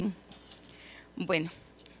Bueno,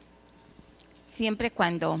 siempre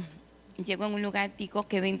cuando llego en un lugar digo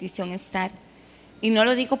qué bendición estar. Y no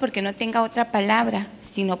lo digo porque no tenga otra palabra,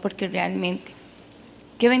 sino porque realmente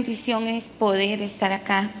qué bendición es poder estar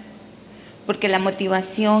acá, porque la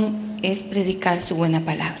motivación es predicar su buena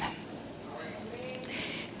palabra.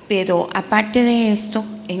 Pero aparte de esto,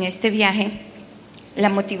 en este viaje, la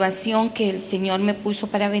motivación que el Señor me puso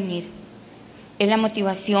para venir es la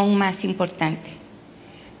motivación más importante,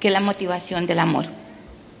 que es la motivación del amor.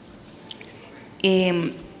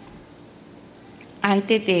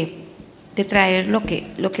 Antes de traer lo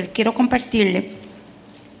que quiero compartirle,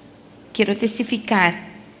 quiero testificar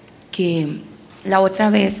que la otra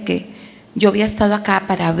vez que yo había estado acá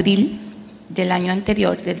para abril del año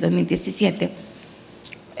anterior, del 2017,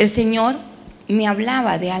 el Señor me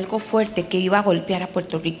hablaba de algo fuerte que iba a golpear a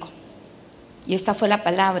Puerto Rico. Y esta fue la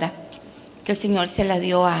palabra que el Señor se la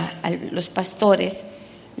dio a los pastores,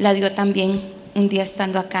 la dio también un día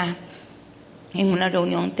estando acá en una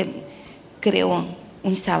reunión, creo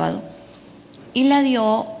un sábado, y la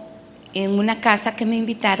dio en una casa que me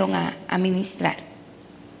invitaron a ministrar.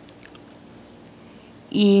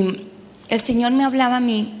 Y el Señor me hablaba a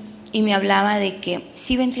mí y me hablaba de que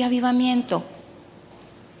sí vendría avivamiento,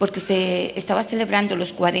 porque se estaba celebrando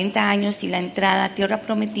los 40 años y la entrada a Tierra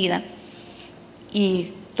Prometida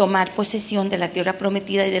y tomar posesión de la Tierra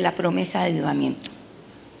Prometida y de la promesa de avivamiento.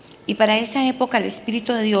 Y para esa época el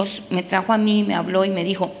Espíritu de Dios me trajo a mí, me habló y me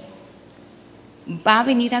dijo: va a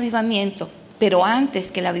venir avivamiento, pero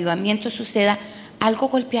antes que el avivamiento suceda, algo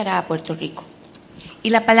golpeará a Puerto Rico.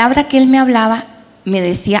 Y la palabra que Él me hablaba me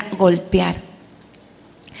decía golpear.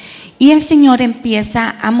 Y el Señor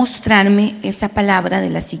empieza a mostrarme esa palabra de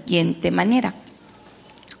la siguiente manera.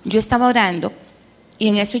 Yo estaba orando y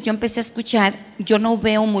en eso yo empecé a escuchar. Yo no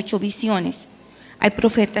veo mucho visiones. Hay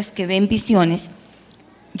profetas que ven visiones.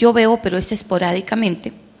 Yo veo, pero es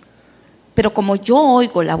esporádicamente. Pero como yo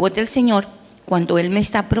oigo la voz del Señor, cuando Él me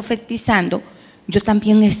está profetizando, yo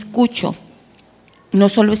también escucho. No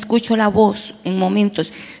solo escucho la voz en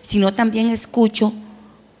momentos, sino también escucho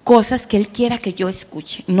cosas que Él quiera que yo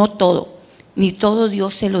escuche. No todo, ni todo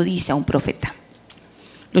Dios se lo dice a un profeta.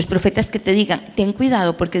 Los profetas que te digan, ten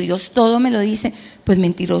cuidado porque Dios todo me lo dice, pues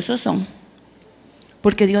mentirosos son.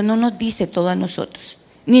 Porque Dios no nos dice todo a nosotros,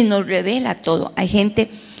 ni nos revela todo. Hay gente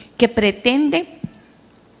que pretende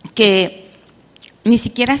que ni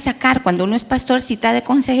siquiera sacar, cuando uno es pastor, cita de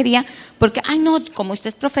consejería, porque, ay no, como usted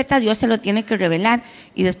es profeta, Dios se lo tiene que revelar.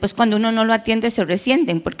 Y después cuando uno no lo atiende se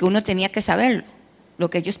resienten, porque uno tenía que saberlo,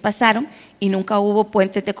 lo que ellos pasaron, y nunca hubo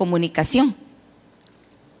puentes de comunicación.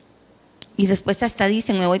 Y después hasta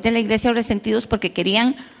dicen, me voy de la iglesia resentidos porque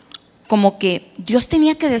querían como que Dios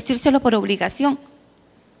tenía que decírselo por obligación.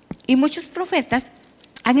 Y muchos profetas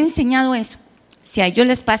han enseñado eso. Si a ellos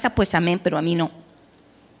les pasa, pues amén, pero a mí no.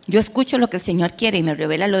 Yo escucho lo que el Señor quiere y me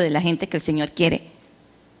revela lo de la gente que el Señor quiere.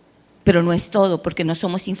 Pero no es todo, porque no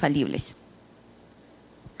somos infalibles.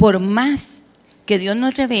 Por más que Dios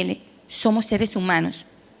nos revele, somos seres humanos,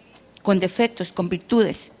 con defectos, con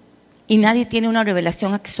virtudes, y nadie tiene una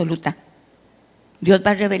revelación absoluta. Dios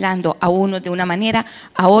va revelando a unos de una manera,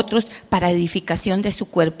 a otros para edificación de su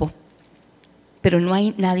cuerpo. Pero no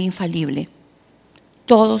hay nadie infalible.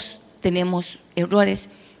 Todos tenemos errores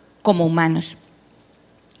como humanos.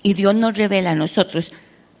 Y Dios nos revela a nosotros,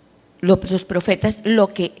 los profetas, lo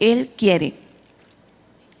que Él quiere.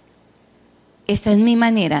 Esa es mi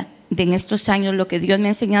manera de en estos años, lo que Dios me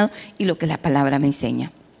ha enseñado y lo que la palabra me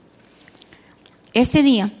enseña. Ese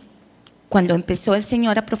día, cuando empezó el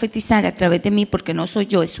Señor a profetizar a través de mí, porque no soy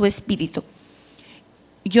yo, es su Espíritu,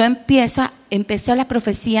 yo empecé la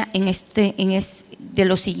profecía de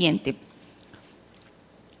lo siguiente.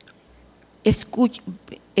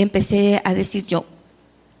 Empecé a decir yo,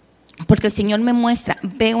 porque el Señor me muestra,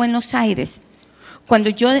 veo en los aires. Cuando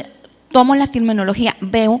yo tomo la terminología,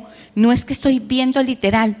 veo, no es que estoy viendo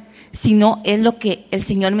literal, sino es lo que el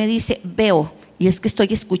Señor me dice, veo, y es que estoy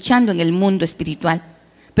escuchando en el mundo espiritual,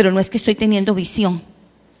 pero no es que estoy teniendo visión.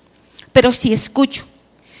 Pero sí escucho,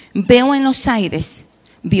 veo en los aires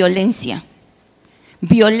violencia.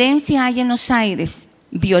 Violencia hay en los aires,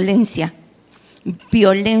 violencia,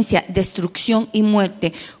 destrucción y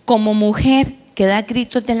muerte. Como mujer que da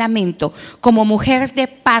gritos de lamento, como mujer de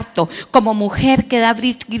parto, como mujer que da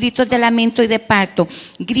gritos de lamento y de parto,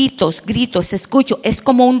 gritos, escucho, es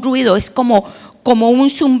como un ruido, es como un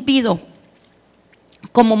zumbido,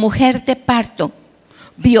 como mujer de parto,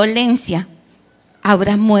 violencia,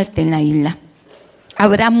 habrá muerte en la isla,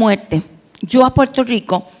 habrá muerte. Yo a Puerto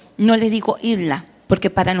Rico no le digo isla, porque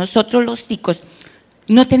para nosotros los ticos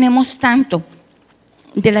no tenemos tanto.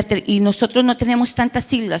 y nosotros no tenemos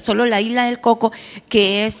tantas islas, solo la isla del Coco,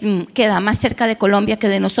 que queda más cerca de Colombia que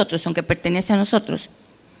de nosotros, aunque pertenece a nosotros.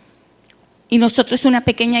 Y nosotros una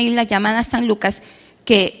pequeña isla llamada San Lucas,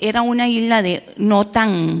 que era una isla no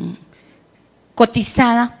tan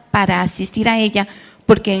cotizada para asistir a ella,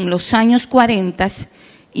 porque en los años 40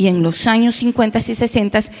 y en los años 50 y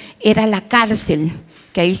 60 era la cárcel,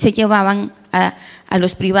 que ahí se llevaban a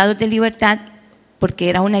los privados de libertad, porque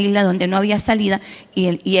era una isla donde no había salida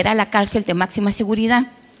y era la cárcel de máxima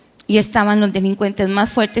seguridad, y estaban los delincuentes más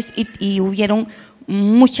fuertes y hubieron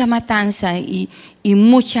mucha matanza y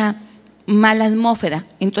mucha mala atmósfera.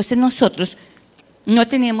 Entonces nosotros no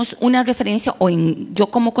tenemos una referencia, yo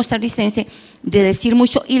como costarricense, de decir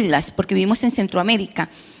mucho islas, porque vivimos en Centroamérica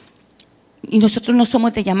y nosotros no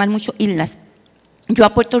somos de llamar mucho islas. Yo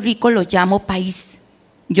a Puerto Rico lo llamo país,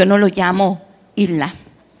 yo no lo llamo isla.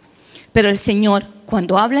 Pero el Señor,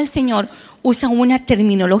 cuando habla el Señor, usa una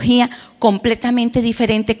terminología completamente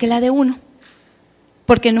diferente que la de uno,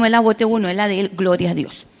 porque no es la voz de uno, es la de él, gloria a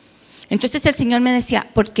Dios. Entonces el Señor me decía,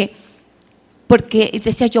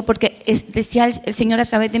 decía el Señor a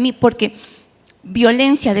través de mí, porque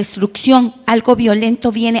violencia, destrucción, algo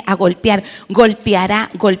violento viene a golpear, golpeará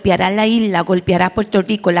la isla, golpeará Puerto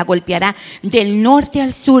Rico, la golpeará del norte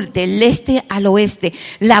al sur, del este al oeste,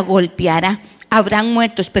 la golpeará. Habrán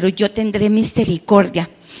muertos, pero yo tendré misericordia.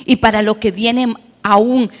 Y para lo que viene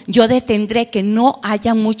aún, yo detendré que no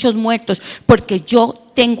haya muchos muertos, porque yo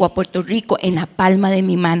tengo a Puerto Rico en la palma de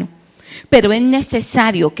mi mano. Pero es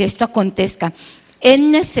necesario que esto acontezca. Es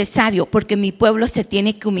necesario porque mi pueblo se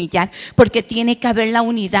tiene que humillar, porque tiene que haber la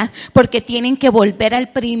unidad, porque tienen que volver al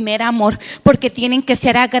primer amor, porque tienen que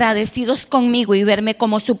ser agradecidos conmigo y verme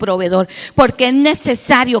como su proveedor, porque es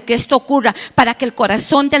necesario que esto ocurra para que el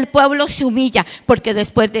corazón del pueblo se humilla, porque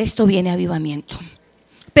después de esto viene avivamiento.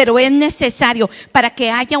 Pero es necesario para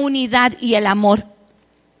que haya unidad y el amor,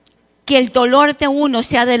 que el dolor de uno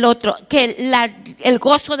sea del otro, que el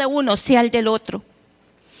gozo de uno sea el del otro.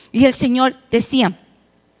 Y el Señor decía,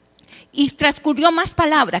 y transcurrió más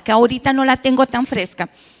palabra, que ahorita no la tengo tan fresca,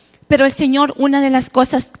 pero el Señor una de las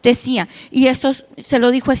cosas decía, y esto se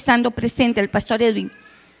lo dijo estando presente el pastor Edwin,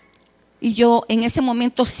 y yo en ese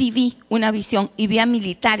momento sí vi una visión y vi a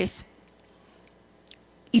militares,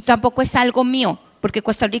 y tampoco es algo mío, porque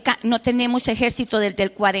Costa Rica no tenemos ejército desde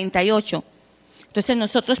el 48, entonces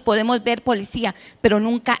nosotros podemos ver policía, pero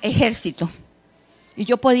nunca ejército, y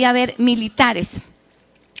yo podía ver militares,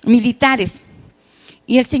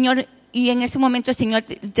 y el Señor, y en ese momento el Señor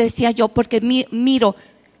decía yo, porque miro,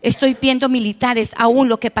 estoy viendo militares, aún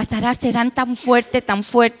lo que pasará serán tan fuerte, tan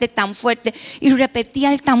fuerte, tan fuerte, y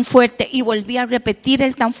repetía el tan fuerte, y volvía a repetir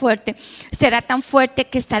el tan fuerte, será tan fuerte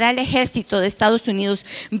que estará el ejército de Estados Unidos,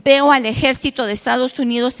 veo al ejército de Estados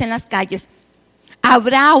Unidos en las calles,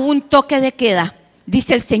 habrá un toque de queda,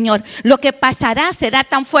 dice el Señor, lo que pasará será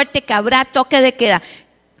tan fuerte que habrá toque de queda.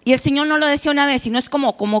 Y el Señor no lo decía una vez, sino es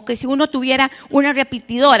como que si uno tuviera una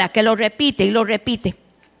repetidora que lo repite y lo repite.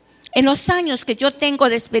 En los años que yo tengo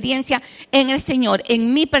de experiencia en el Señor,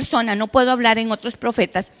 en mi persona, no puedo hablar en otros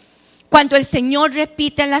profetas, cuando el Señor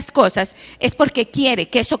repite las cosas es porque quiere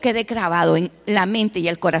que eso quede grabado en la mente y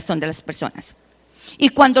el corazón de las personas. Y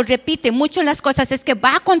cuando repite mucho las cosas es que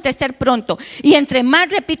va a acontecer pronto. Y entre más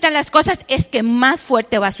repita las cosas es que más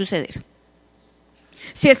fuerte va a suceder.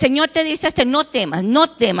 Si el Señor te dice no temas, no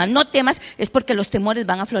temas, no temas, es porque los temores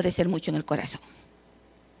van a florecer mucho en el corazón.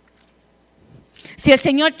 Si el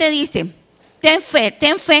Señor te dice ten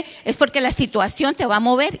fe, es porque la situación te va a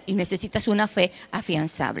mover y necesitas una fe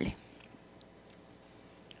afianzable.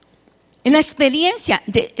 En la experiencia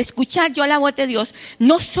de escuchar yo la voz de Dios,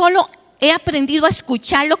 no solo he aprendido a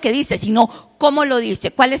escuchar lo que dice, sino cómo lo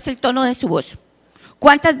dice, cuál es el tono de su voz,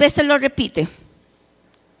 cuántas veces lo repite,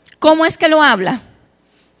 cómo es que lo habla.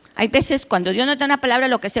 Hay veces cuando Dios nos da una palabra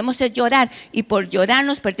lo que hacemos es llorar y por llorar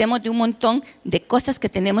nos perdemos de un montón de cosas que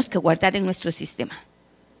tenemos que guardar en nuestro sistema.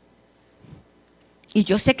 Y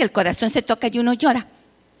yo sé que el corazón se toca y uno llora.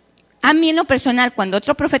 A mí en lo personal, cuando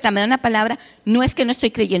otro profeta me da una palabra, no es que no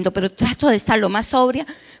estoy creyendo, pero trato de estar lo más sobria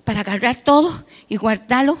para agarrar todo y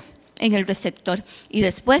guardarlo en el receptor. Y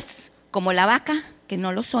después, como la vaca, que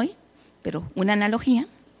no lo soy, pero una analogía,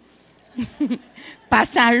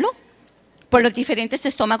 pasarlo por los diferentes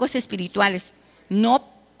estómagos espirituales, no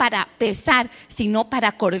para pesar, sino para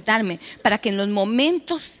acordarme, para que en los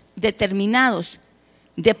momentos determinados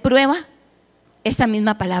de prueba, esa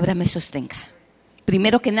misma palabra me sostenga.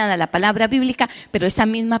 Primero que nada, la palabra bíblica, pero esa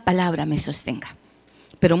misma palabra me sostenga.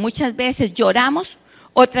 Pero muchas veces lloramos,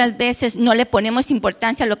 otras veces no le ponemos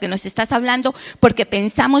importancia a lo que nos estás hablando, porque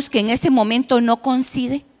pensamos que en ese momento no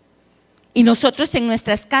coincide. Y nosotros en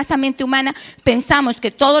nuestra escasa mente humana pensamos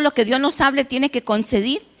que todo lo que Dios nos hable tiene que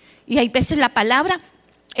conceder. Y hay veces la palabra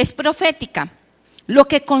es profética. Lo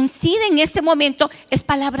que coincide en este momento es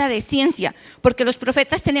palabra de ciencia, porque los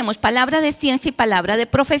profetas tenemos palabra de ciencia y palabra de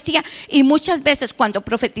profecía, y muchas veces cuando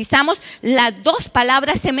profetizamos las dos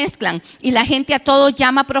palabras se mezclan y la gente a todo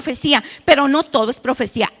llama profecía, pero no todo es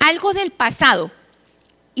profecía. Algo del pasado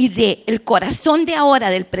y del corazón de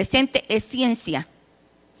ahora, del presente, es ciencia,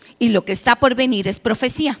 y lo que está por venir es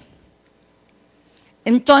profecía.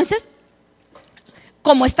 Entonces,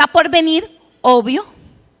 como está por venir, obvio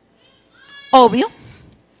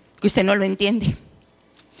que usted no lo entiende.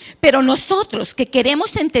 Pero nosotros que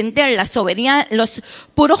queremos entender la soberanía, los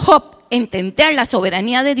puro Job, entender la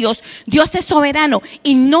soberanía de Dios, Dios es soberano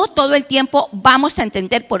y no todo el tiempo vamos a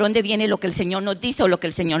entender por dónde viene lo que el Señor nos dice o lo que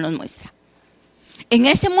el Señor nos muestra. En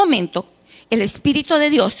ese momento, el Espíritu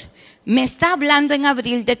de Dios me está hablando en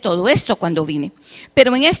abril de todo esto cuando vine.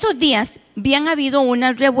 Pero en estos días habían habido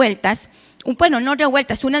unas revueltas, bueno, no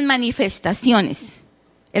revueltas, unas manifestaciones,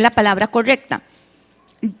 es la palabra correcta,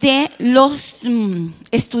 de los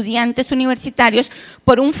estudiantes universitarios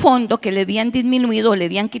por un fondo que le habían disminuido o le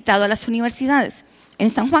habían quitado a las universidades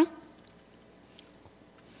en San Juan.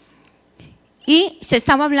 Y se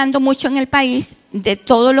estaba hablando mucho en el país de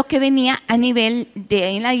todo lo que venía a nivel de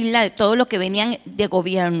en la isla, de todo lo que venía de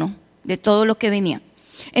gobierno, de todo lo que venía.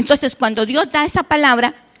 Entonces, cuando Dios da esa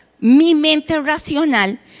palabra, mi mente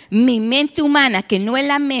racional, mi mente humana, que no es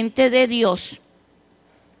la mente de Dios,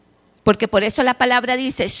 porque por eso la palabra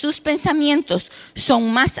dice, sus pensamientos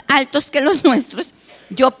son más altos que los nuestros.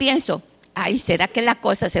 Yo pienso, ay, ¿será que la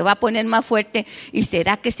cosa se va a poner más fuerte? ¿Y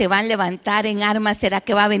será que se van a levantar en armas? ¿Será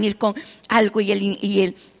que va a venir con algo y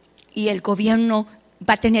el gobierno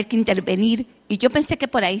va a tener que intervenir? Y yo pensé que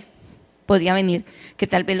por ahí podía venir, que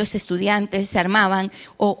tal vez los estudiantes se armaban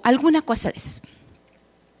o alguna cosa de esas.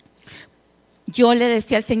 Yo le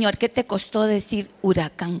decía al Señor, ¿qué te costó decir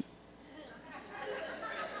huracán?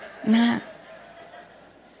 Nada.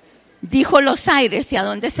 Dijo los aires, ¿y a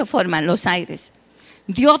dónde se forman los aires?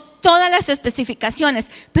 Dio todas las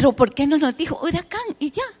especificaciones, pero ¿por qué no nos dijo huracán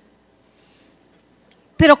y ya?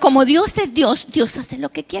 Pero como Dios es Dios, Dios hace lo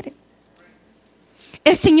que quiere.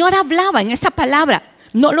 El Señor hablaba en esa palabra,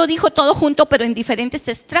 no lo dijo todo junto, pero en diferentes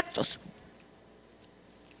extractos.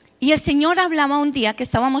 Y el Señor hablaba un día que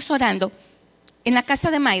estábamos orando en la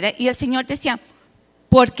casa de Mayra y el Señor decía,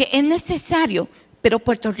 porque es necesario, pero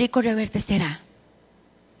Puerto Rico reverdecerá.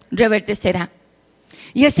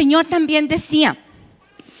 Y el Señor también decía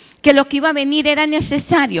que lo que iba a venir era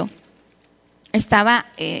necesario. Estaba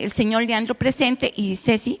el señor Leandro presente y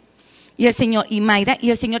Ceci y el Señor y Mayra,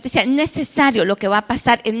 y el Señor decía, es necesario, lo que va a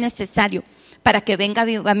pasar es necesario para que venga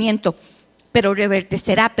avivamiento, pero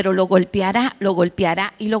reverdecerá, pero lo golpeará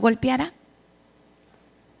y lo golpeará.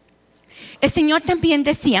 El Señor también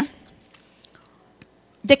decía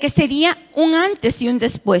de que sería un antes y un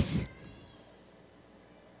después.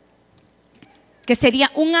 Que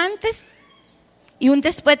sería un antes y un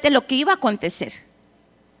después de lo que iba a acontecer.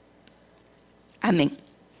 Amén.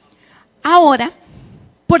 Ahora,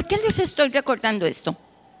 ¿por qué les estoy recordando esto?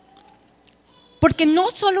 Porque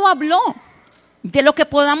no solo habló de lo que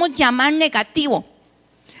podamos llamar negativo.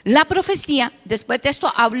 La profecía, después de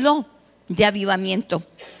esto, habló de avivamiento.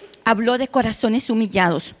 Habló de corazones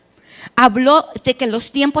humillados. Habló de que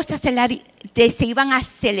los tiempos se iban a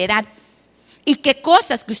acelerar y que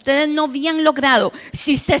cosas que ustedes no habían logrado,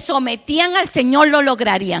 si se sometían al Señor lo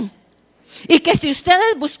lograrían. Y que si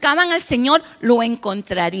ustedes buscaban al Señor lo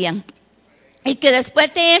encontrarían. Y que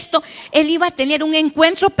después de esto Él iba a tener un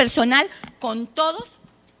encuentro personal con todos.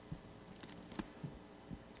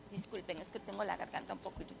 Disculpen, es que tengo la garganta un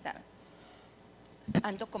poco irritada.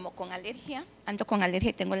 Ando con alergia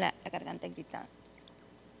y tengo la garganta irritada.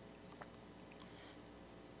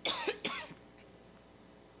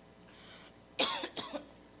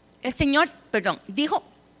 El Señor, dijo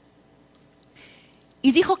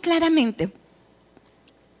claramente,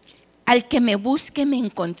 al que me busque me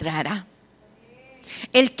encontrará.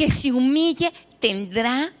 El que se humille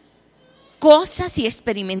tendrá cosas y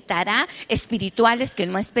experimentará espirituales que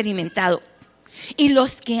no ha experimentado. Y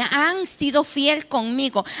los que han sido fiel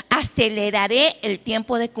conmigo, aceleraré el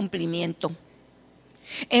tiempo de cumplimiento.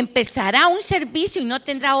 Empezará un servicio y no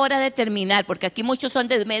tendrá hora de terminar, porque aquí muchos son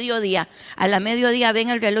de mediodía. A la mediodía ven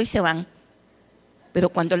el reloj y se van. Pero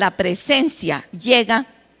cuando la presencia llega,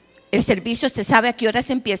 el servicio se sabe a qué horas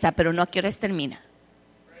empieza, pero no a qué horas termina.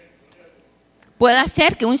 Puede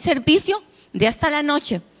ser que un servicio de hasta la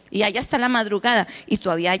noche y haya hasta la madrugada y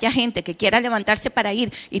todavía haya gente que quiera levantarse para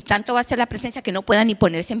ir y tanto va a ser la presencia que no pueda ni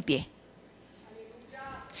ponerse en pie.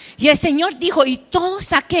 Y el Señor dijo, y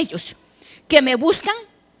todos aquellos que me buscan,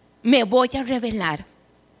 me voy a revelar.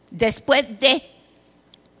 Después de...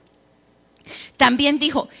 También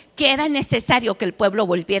dijo que era necesario que el pueblo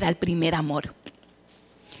volviera al primer amor.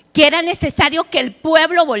 Que era necesario que el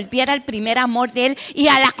pueblo volviera al primer amor de Él y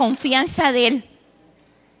a la confianza de Él.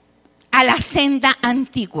 A la senda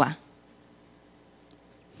antigua.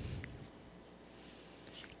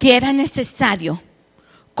 Que era necesario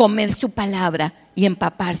comer su palabra y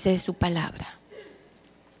empaparse de su palabra.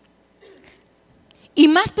 Y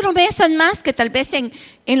más promesas más que tal vez en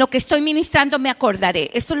lo que estoy ministrando me acordaré.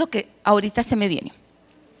 Eso es lo que ahorita se me viene.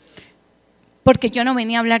 Porque yo no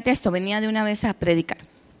venía a hablar de esto, venía de una vez a predicar.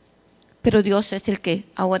 Pero Dios es el que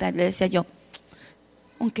ahora le decía yo,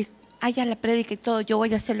 aunque haya la prédica y todo, yo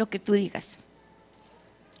voy a hacer lo que tú digas.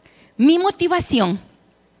 Mi motivación,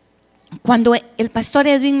 cuando el pastor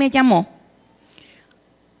Edwin me llamó,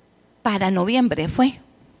 para noviembre fue,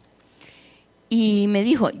 y me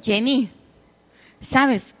dijo, Jenny,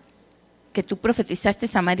 ¿sabes que tú profetizaste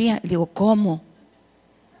a María? Le digo, ¿cómo?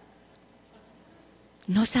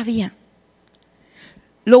 No sabía.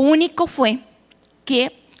 Lo único fue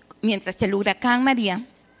que mientras el huracán María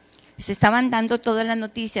se estaban dando todas las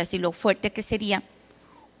noticias y lo fuerte que sería,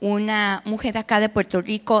 una mujer acá de Puerto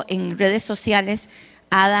Rico en redes sociales,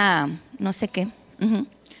 Ada, no sé qué,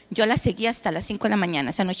 yo la seguí hasta las 5 de la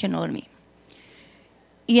mañana, esa noche no dormí.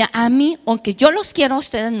 Y a mí, aunque yo los quiero a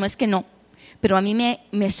ustedes, no es que no, pero a mí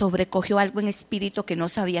me sobrecogió algo en espíritu que no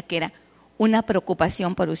sabía que era una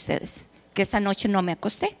preocupación por ustedes, que esa noche no me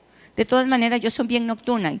acosté. De todas maneras, yo soy bien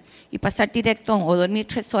nocturna y pasar directo o dormir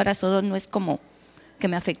 3 horas o 2 no es como que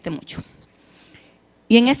me afecte mucho.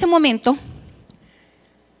 Y en ese momento,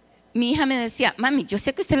 mi hija me decía, mami, yo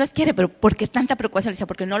sé que usted los quiere, pero ¿por qué tanta preocupación? Le decía,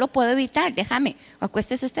 porque no lo puedo evitar, déjame,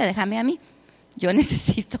 acuéstese usted, déjame a mí. Yo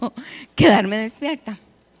necesito quedarme despierta.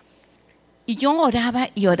 Y yo oraba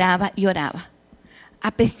y oraba y oraba.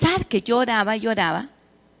 A pesar que yo oraba y oraba,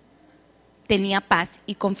 tenía paz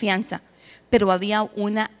y confianza, pero había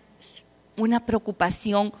una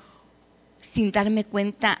preocupación sin darme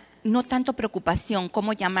cuenta, no tanto preocupación,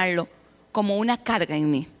 ¿cómo llamarlo? Como una carga en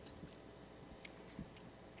mí.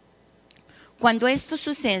 Cuando esto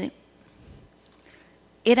sucede,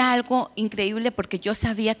 era algo increíble porque yo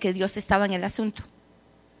sabía que Dios estaba en el asunto,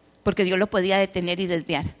 porque Dios lo podía detener y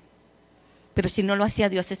desviar. Pero si no lo hacía,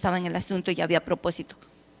 Dios estaba en el asunto y había propósito.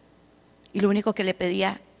 Y lo único que le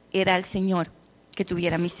pedía era al Señor que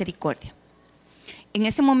tuviera misericordia. En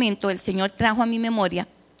ese momento el Señor trajo a mi memoria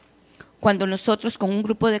cuando nosotros con un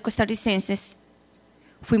grupo de costarricenses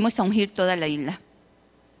fuimos a ungir toda la isla.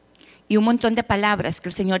 Y un montón de palabras que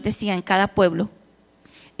el Señor decía en cada pueblo,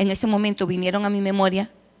 en ese momento vinieron a mi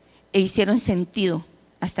memoria e hicieron sentido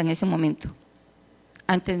hasta en ese momento.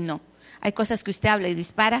 Antes no. Hay cosas que usted habla y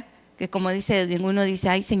dispara, que como dice, uno dice,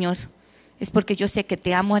 ay Señor, es porque yo sé que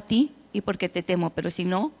te amo a ti y porque te temo, pero si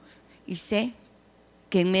no, y sé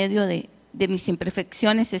que en medio de mis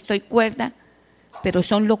imperfecciones estoy cuerda, pero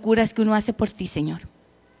son locuras que uno hace por ti, Señor.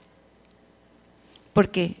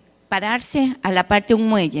 Porque pararse a la parte de un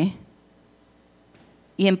muelle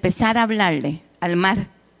y empezar a hablarle al mar,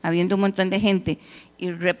 habiendo un montón de gente,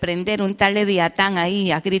 y reprender un tal Leviatán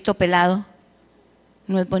ahí a grito pelado,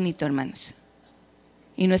 no es bonito, hermanos.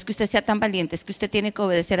 Y no es que usted sea tan valiente, es que usted tiene que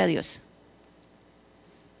obedecer a Dios.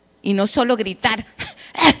 Y no solo gritar,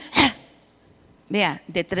 vea,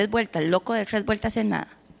 de 3 vueltas, loco de 3 vueltas en nada.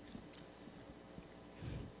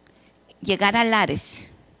 Llegar a Lares,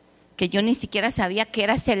 que yo ni siquiera sabía qué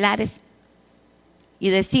era ese Lares, y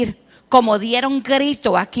decir, como dieron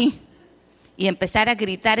grito aquí, y empezar a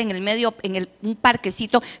gritar en el medio, un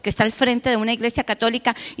parquecito que está al frente de una iglesia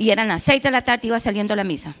católica, y eran las 6 de la tarde, iba saliendo la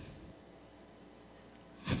misa.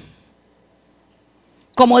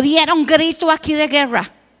 Como dieron grito aquí de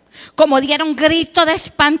guerra, como dieron grito de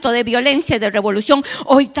espanto, de violencia y de revolución,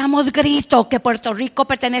 hoy damos grito que Puerto Rico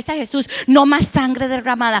pertenece a Jesús, no más sangre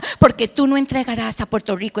derramada, porque tú no entregarás a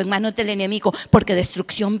Puerto Rico en manos del enemigo, porque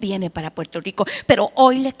destrucción viene para Puerto Rico. Pero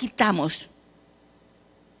hoy le quitamos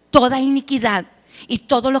toda iniquidad y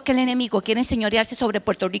todo lo que el enemigo quiere enseñorearse sobre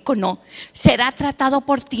Puerto Rico, no. Será tratado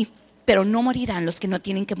por ti, pero no morirán los que no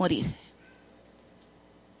tienen que morir.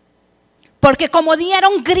 Porque como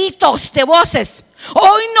dieron gritos de voces,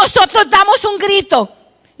 hoy nosotros damos un grito.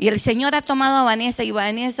 Y el Señor ha tomado a Vanessa y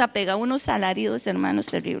Vanessa pega unos alaridos, hermanos,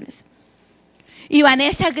 terribles. Y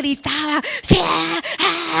Vanessa gritaba, sí,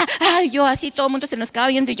 yo así, todo el mundo se nos quedaba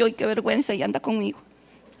viendo y yo, qué vergüenza, y anda conmigo.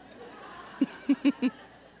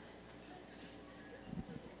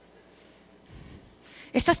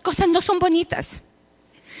 Estas cosas no son bonitas.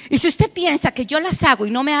 Y si usted piensa que yo las hago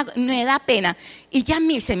y no me da pena, y ya a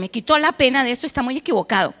mí se me quitó la pena de esto, está muy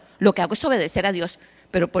equivocado. Lo que hago es obedecer a Dios,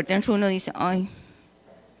 pero por dentro uno dice, ay.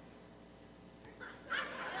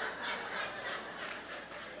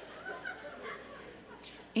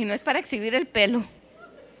 Y no es para exhibir el pelo.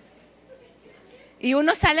 Y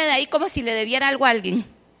uno sale de ahí como si le debiera algo a alguien.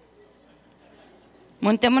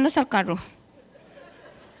 Montémonos al carro.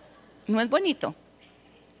 No es bonito.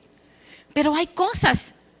 Pero hay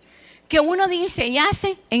cosas que uno dice y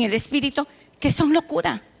hace en el espíritu que son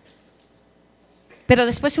locura. Pero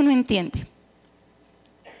después uno entiende.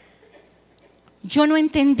 Yo no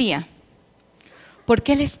entendía por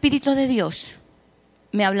qué el Espíritu de Dios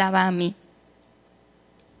me hablaba a mí.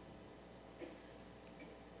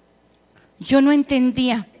 Yo no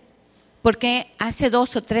entendía por qué hace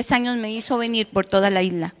 2 o 3 años me hizo venir por toda la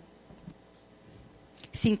isla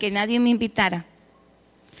sin que nadie me invitara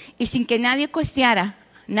y sin que nadie costeara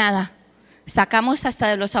nada. Sacamos hasta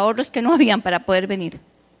de los ahorros que no habían para poder venir.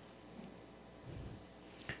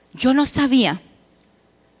 Yo no sabía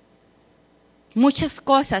muchas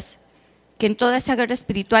cosas que en toda esa guerra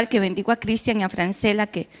espiritual que bendigo a Cristian y a Francela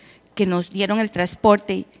que nos dieron el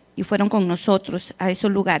transporte y fueron con nosotros a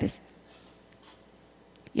esos lugares.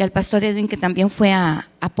 Y al pastor Edwin que también fue a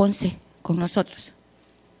Ponce con nosotros.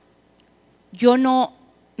 Yo no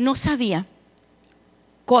sabía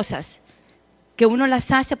cosas que uno las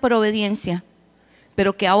hace por obediencia,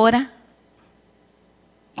 pero que ahora,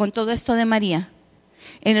 con todo esto de María,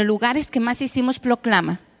 en los lugares que más hicimos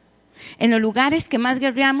proclama, en los lugares que más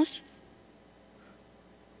guerreamos,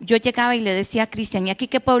 yo llegaba y le decía a Cristian, ¿y aquí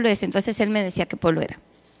qué pueblo es? Entonces él me decía qué pueblo era.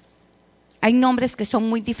 Hay nombres que son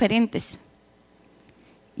muy diferentes.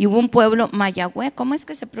 Y hubo un pueblo, Mayagüe, ¿cómo es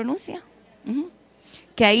que se pronuncia?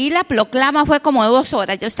 Que ahí la proclama fue como 2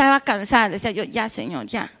 horas. Yo estaba cansada, decía yo, ya Señor,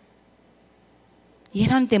 ya. Y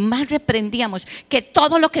era donde más reprendíamos, que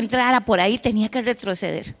todo lo que entrara por ahí tenía que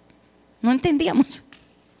retroceder. No entendíamos.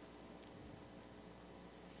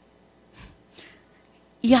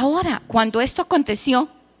 Y ahora, cuando esto aconteció,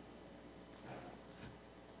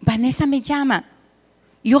 Vanessa me llama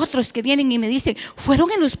y otros que vienen y me dicen,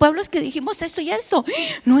 fueron en los pueblos que dijimos esto y esto.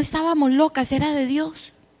 No estábamos locas, era de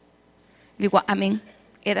Dios. Le digo, amén,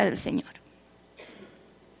 era del Señor.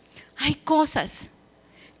 Hay cosas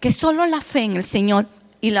que solo la fe en el Señor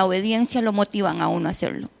y la obediencia lo motivan a uno a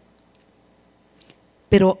hacerlo.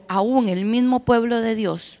 Pero aún el mismo pueblo de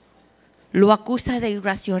Dios lo acusa de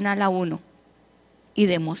irracional a uno y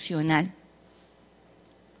de emocional.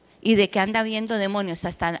 Y de que anda viendo demonios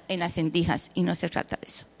hasta en las endijas, y no se trata de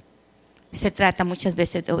eso. Se trata muchas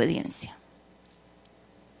veces de obediencia.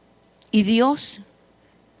 Y Dios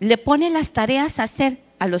le pone las tareas a hacer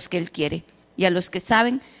a los que Él quiere y a los que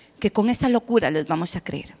saben que con esa locura les vamos a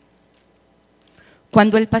creer.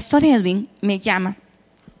 Cuando el pastor Edwin me llama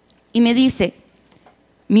y me dice,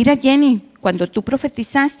 mira Jenny, cuando tú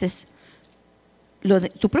profetizaste lo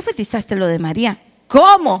de María.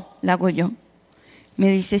 ¿Cómo? Le hago yo. Me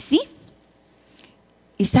dice, sí.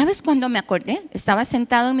 ¿Y sabes cuándo me acordé? Estaba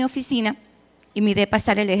sentado en mi oficina y miré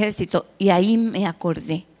pasar el ejército y ahí me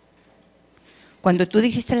acordé. Cuando tú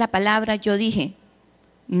dijiste la palabra, yo dije,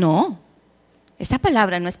 no, esa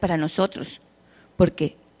palabra no es para nosotros,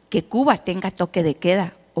 porque que Cuba tenga toque de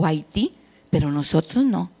queda o Haití, pero nosotros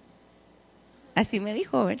no. Así me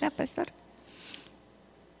dijo, ¿verdad, pastor?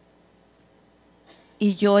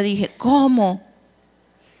 Y yo dije, ¿cómo?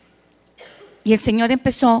 Y el Señor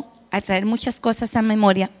empezó a traer muchas cosas a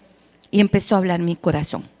memoria y empezó a hablar mi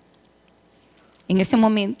corazón. En ese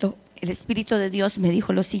momento, el Espíritu de Dios me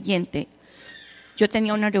dijo lo siguiente. Yo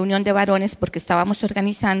tenía una reunión de varones porque estábamos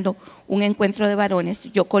organizando un encuentro de varones.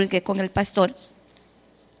 Yo colgué con el pastor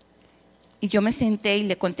y yo me senté y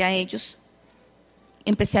le conté a ellos.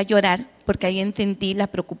 Empecé a llorar porque ahí entendí la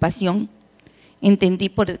preocupación. Entendí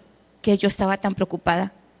por qué yo estaba tan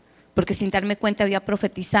preocupada. Porque sin darme cuenta había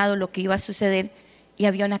profetizado lo que iba a suceder y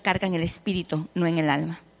había una carga en el espíritu, no en el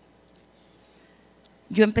alma.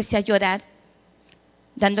 Yo empecé a llorar,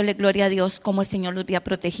 dándole gloria a Dios, cómo el Señor los había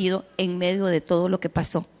protegido en medio de todo lo que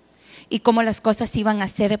pasó. Y cómo las cosas iban a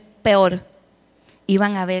ser peor,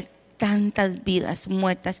 iban a haber tantas vidas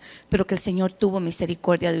muertas, pero que el Señor tuvo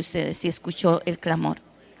misericordia de ustedes y escuchó el clamor.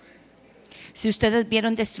 Si ustedes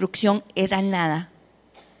vieron destrucción, era nada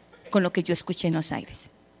con lo que yo escuché en los aires.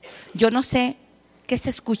 Yo no sé qué se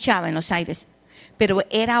escuchaba en los aires, pero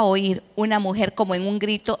era oír una mujer como en un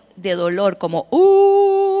grito de dolor, como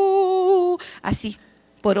así,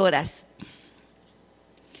 por horas.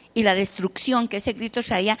 Y la destrucción que ese grito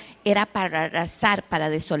traía era para arrasar, para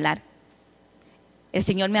desolar. El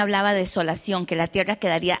Señor me hablaba de desolación, que la tierra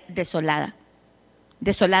quedaría desolada.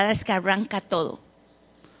 desolada es que arranca todo.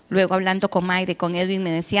 Luego hablando con Mayra y con Edwin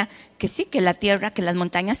me decía que sí, que la tierra, que las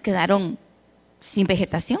montañas quedaron sin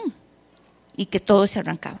vegetación y que todo se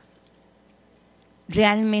arrancaba.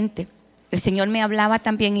 Realmente, el Señor me hablaba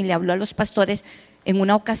también y le habló a los pastores en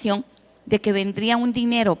una ocasión de que vendría un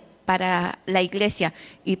dinero para la iglesia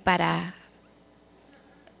y para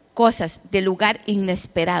cosas de lugar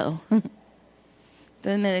inesperado.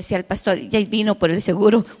 Entonces me decía el pastor, ya vino por el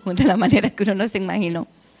seguro de la manera que uno no se imaginó.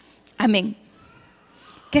 Amén.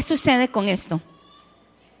 ¿Qué sucede con esto?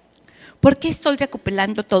 ¿Por qué estoy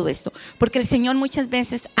recopilando todo esto? Porque el Señor muchas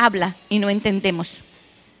veces habla y no entendemos.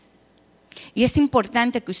 Y es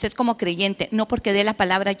importante que usted como creyente, no porque dé la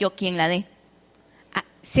palabra yo quien la dé,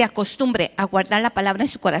 se acostumbre a guardar la palabra en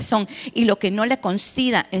su corazón y lo que no le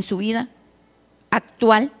coincida en su vida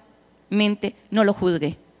actualmente no lo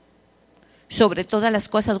juzgue. Sobre todas las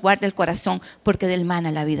cosas guarde el corazón porque del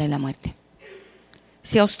mana la vida y la muerte.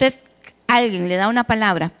 Si a usted alguien le da una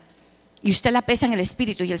palabra y usted la pesa en el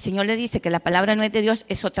espíritu y el Señor le dice que la palabra no es de Dios,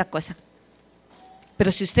 es otra cosa.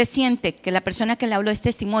 Pero si usted siente que la persona que le habló es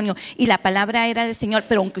testimonio y la palabra era del Señor,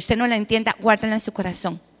 pero aunque usted no la entienda, guárdala en su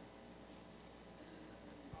corazón.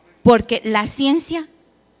 Porque la ciencia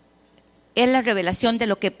es la revelación de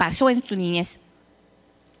lo que pasó en tu niñez.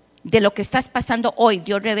 De lo que estás pasando hoy,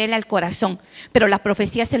 Dios revela el corazón, pero la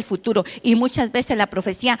profecía es el futuro y muchas veces la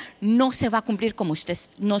profecía no se va a cumplir como usted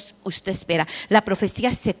espera. La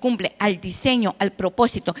profecía se cumple al diseño, al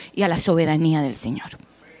propósito y a la soberanía del Señor.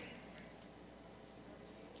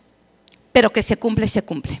 Pero que se cumple, se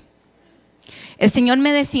cumple. El Señor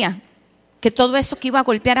me decía que todo eso que iba a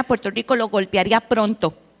golpear a Puerto Rico lo golpearía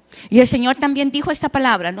pronto. Y el Señor también dijo esta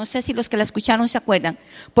palabra, no sé si los que la escucharon se acuerdan,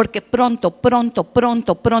 porque pronto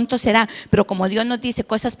será, pero como Dios nos dice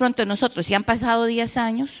cosas pronto en nosotros, y han pasado 10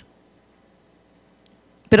 años,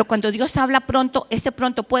 pero cuando Dios habla pronto, ese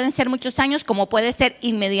pronto pueden ser muchos años como puede ser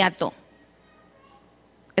inmediato.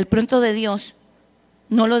 El pronto de Dios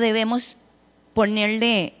no lo debemos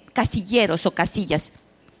ponerle casilleros o casillas,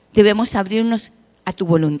 debemos abrirnos a tu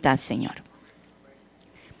voluntad, Señor.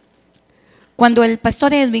 Cuando el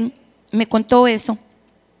pastor Edwin me contó eso,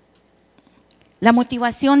 la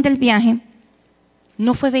motivación del viaje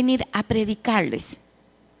no fue venir a predicarles,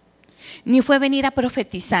 ni fue venir a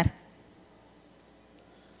profetizar.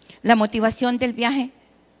 La motivación del viaje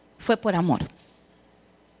fue por amor.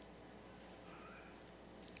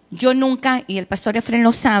 Yo nunca, y el pastor Efren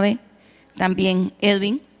lo sabe, también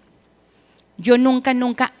Edwin, yo nunca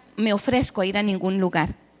me ofrezco a ir a ningún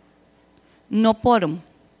lugar, no por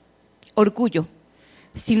orgullo,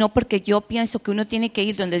 sino porque yo pienso que uno tiene que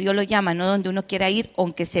ir donde Dios lo llama, no donde uno quiera ir,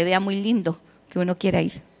 aunque se vea muy lindo que uno quiera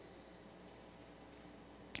ir.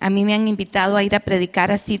 A mí me han invitado a ir a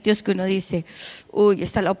predicar a sitios que uno dice, uy,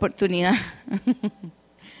 esta es la oportunidad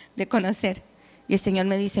de conocer. Y el Señor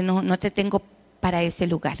me dice, no te tengo para ese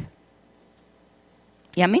lugar.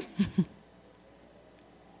 ¿Y a mí?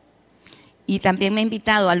 Y también me ha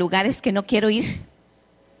invitado a lugares que no quiero ir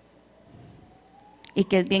y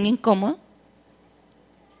que es bien incómodo,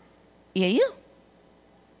 y he ido.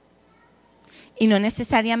 Y no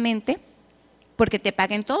necesariamente porque te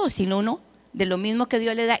paguen todo, sino uno de lo mismo que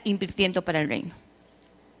Dios le da invirtiendo para el reino.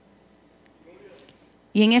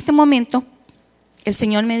 Y en ese momento el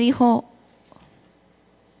Señor me dijo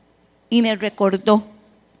y me recordó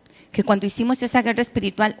que cuando hicimos esa guerra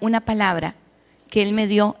espiritual, una palabra que Él me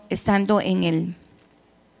dio estando en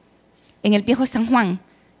el viejo San Juan,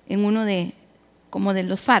 en uno de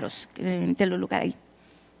los faros, de los lugares ahí.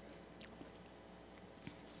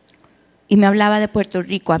 Y me hablaba de Puerto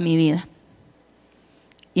Rico a mi vida.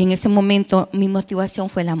 Y en ese momento mi motivación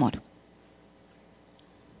fue el amor.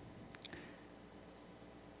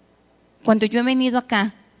 Cuando yo he venido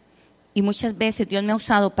acá, y muchas veces Dios me ha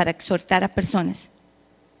usado para exhortar a personas,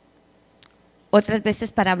 otras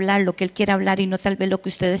veces para hablar lo que Él quiere hablar y no tal vez lo que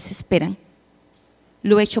ustedes esperan,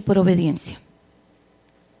 lo he hecho por obediencia.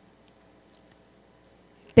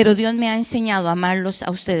 Pero Dios me ha enseñado a amarlos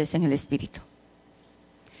a ustedes en el Espíritu.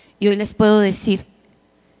 Y hoy les puedo decir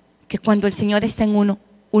que cuando el Señor está en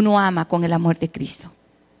uno ama con el amor de Cristo.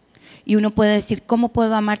 Y uno puede decir, ¿cómo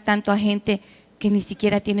puedo amar tanto a gente que ni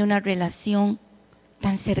siquiera tiene una relación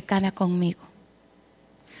tan cercana conmigo?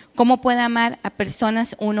 ¿Cómo puede amar a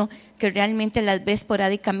personas uno que realmente las ve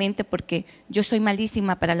esporádicamente porque yo soy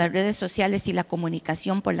malísima para las redes sociales y la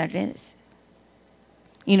comunicación por las redes?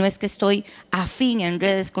 Y no es que estoy afín en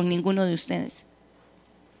redes con ninguno de ustedes.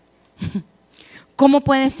 ¿Cómo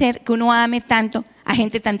puede ser que uno ame tanto a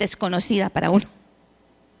gente tan desconocida para uno?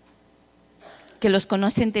 Que los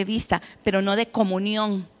conocen de vista, pero no de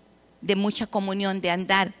comunión, de mucha comunión, de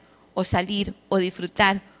andar o salir, o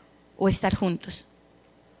disfrutar, o estar juntos.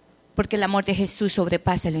 Porque el amor de Jesús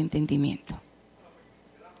sobrepasa el entendimiento.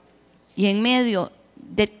 Y en medio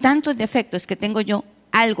de tantos defectos que tengo yo,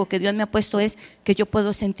 algo que Dios me ha puesto es que yo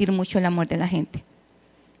puedo sentir mucho el amor de la gente.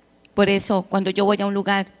 Por eso, cuando yo voy a un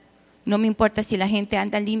lugar, no me importa si la gente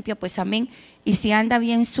anda limpia, pues amén. Y si anda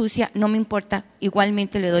bien sucia, no me importa,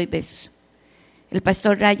 igualmente le doy besos. El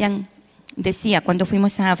pastor Ryan decía cuando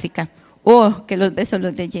fuimos a África, oh, que los besos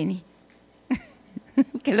los de Jenny.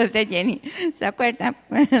 Que los de Jenny, ¿se acuerdan?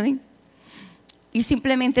 Y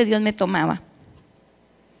simplemente Dios me tomaba.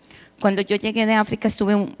 Cuando yo llegué de África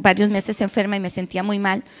estuve varios meses enferma y me sentía muy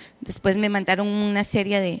mal. Después me mandaron una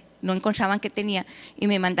serie de, no encontraban qué tenía, y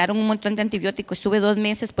me mandaron un montón de antibióticos. Estuve 2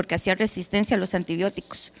 meses porque hacía resistencia a los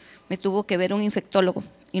antibióticos. Me tuvo que ver un infectólogo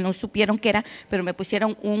y no supieron qué era, pero me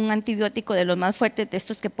pusieron un antibiótico de los más fuertes, de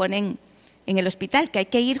estos que ponen en el hospital, que hay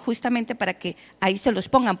que ir justamente para que ahí se los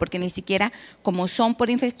pongan, porque ni siquiera, como son por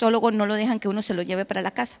infectólogo, no lo dejan que uno se lo lleve para la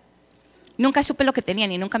casa. Nunca supe lo que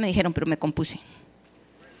tenían y nunca me dijeron, pero me compuse.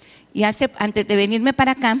 Y antes de venirme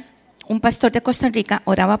para acá, un pastor de Costa Rica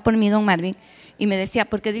oraba por mí, don Marvin, y me decía,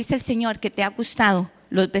 porque dice el Señor que te ha gustado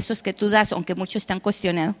los besos que tú das, aunque muchos te han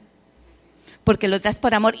cuestionado, porque los das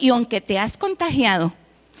por amor, y aunque te has contagiado,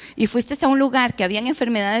 y fuiste a un lugar que habían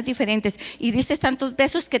enfermedades diferentes, y diste tantos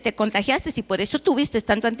besos que te contagiaste, y por eso tuviste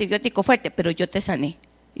tanto antibiótico fuerte, pero yo te sané.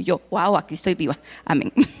 Y yo, wow, aquí estoy viva,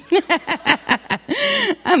 amén.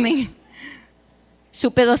 Amén.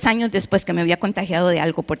 Supe 2 años después que me había contagiado de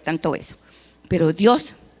algo por tanto beso. Pero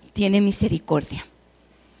Dios tiene misericordia.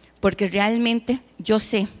 Porque realmente yo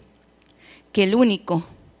sé que el único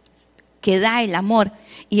que da el amor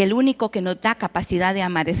y el único que nos da capacidad de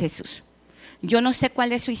amar es Jesús. Yo no sé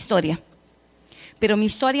cuál es su historia, pero mi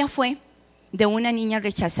historia fue de una niña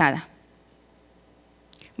rechazada.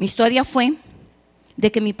 Mi historia fue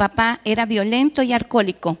de que mi papá era violento y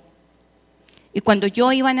alcohólico. Y cuando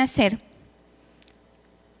yo iba a nacer,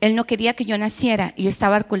 él no quería que yo naciera y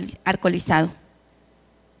estaba alcoholizado.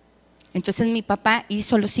 Entonces mi papá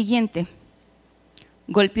hizo lo siguiente,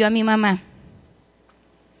 golpeó a mi mamá.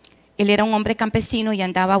 Él era un hombre campesino y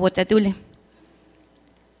andaba a botas de hule.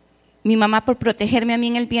 Mi mamá, por protegerme a mí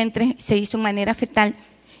en el vientre, se hizo de manera fetal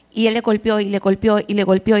y él le golpeó y le golpeó y le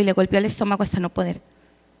golpeó y le golpeó el estómago hasta no poder.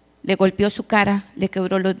 Le golpeó su cara, le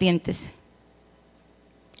quebró los dientes,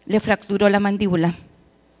 le fracturó la mandíbula.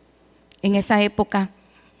 En esa época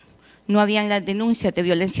no habían las denuncias de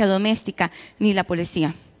violencia doméstica ni la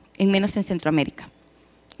policía, en menos en Centroamérica.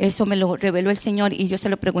 Eso me lo reveló el Señor y yo se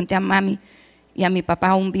lo pregunté a mami y a mi papá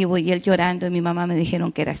aún vivo, y él llorando y mi mamá me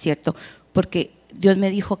dijeron que era cierto, porque Dios me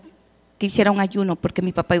dijo que hiciera un ayuno porque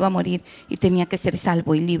mi papá iba a morir y tenía que ser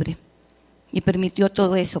salvo y libre, y permitió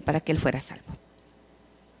todo eso para que él fuera salvo.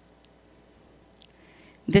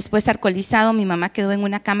 Después, alcoholizado, mi mamá quedó en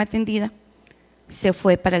una cama tendida, se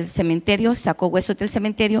fue para el cementerio, sacó huesos del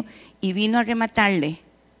cementerio y vino a rematarle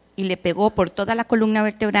y le pegó por toda la columna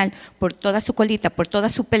vertebral, por toda su colita, por toda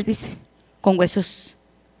su pelvis, con huesos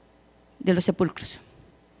de los sepulcros.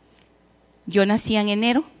 Yo nací en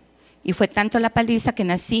enero y fue tanto la paliza que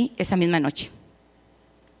nací esa misma noche.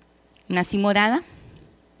 Nací morada,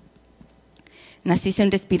 nací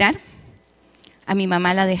sin respirar, a mi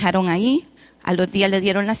mamá la dejaron ahí, a los días le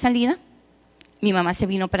dieron la salida, mi mamá se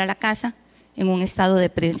vino para la casa en un estado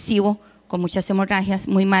depresivo, con muchas hemorragias,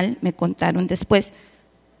 muy mal, me contaron después.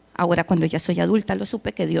 Ahora, cuando ya soy adulta, lo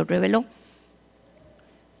supe, que Dios reveló.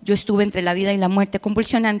 Yo estuve entre la vida y la muerte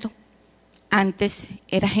convulsionando. Antes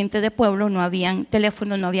era gente de pueblo, no habían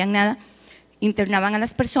teléfonos, no habían nada. Internaban a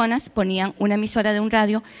las personas, ponían una emisora de un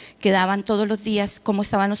radio que daban todos los días cómo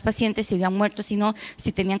estaban los pacientes, si habían muerto, si no,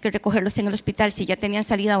 si tenían que recogerlos en el hospital, si ya tenían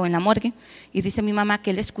salida o en la morgue. Y dice mi mamá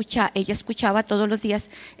que ella escuchaba todos los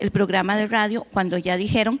días el programa de radio cuando ya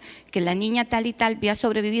dijeron que la niña tal y tal había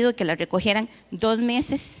sobrevivido y que la recogieran 2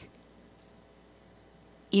 meses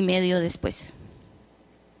y medio después.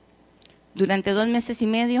 Durante 2 meses y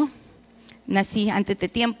medio nací antes de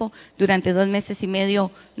tiempo, durante 2 meses y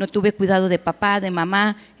medio no tuve cuidado de papá, de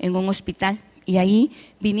mamá, en un hospital. Y ahí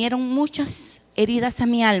vinieron muchas heridas a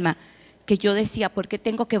mi alma que yo decía, ¿por qué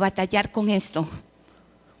tengo que batallar con esto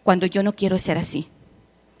cuando yo no quiero ser así?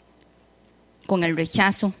 Con el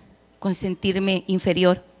rechazo, con sentirme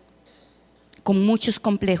inferior, con muchos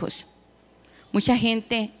complejos. Mucha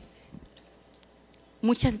gente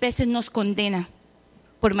muchas veces nos condena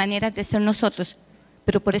por maneras de ser nosotros,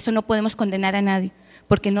 pero por eso no podemos condenar a nadie,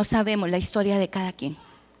 porque no sabemos la historia de cada quien.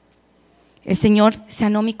 El Señor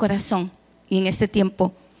sanó mi corazón y en este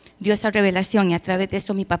tiempo dio esa revelación, y a través de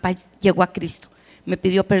esto mi papá llegó a Cristo, me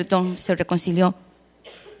pidió perdón, se reconcilió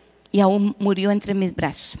y aún murió entre mis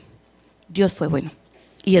brazos. Dios fue bueno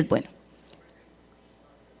y es bueno.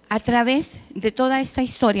 A través de toda esta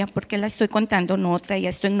historia, porque la estoy contando, no traía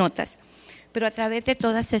esto en notas, pero a través de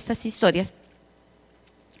todas estas historias,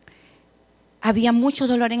 había mucho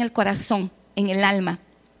dolor en el corazón, en el alma,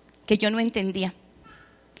 que yo no entendía.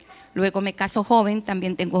 Luego me caso joven,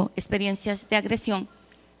 también tengo experiencias de agresión,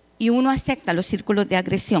 y uno acepta los círculos de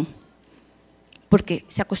agresión, porque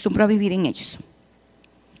se acostumbró a vivir en ellos.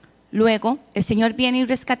 Luego el Señor viene y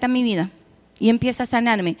rescata mi vida, y empieza a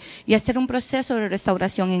sanarme y a hacer un proceso de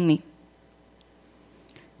restauración en mí.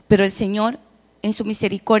 Pero el Señor, en su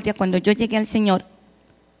misericordia, cuando yo llegué al Señor,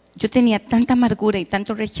 yo tenía tanta amargura y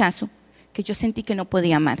tanto rechazo que yo sentí que no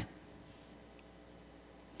podía amar.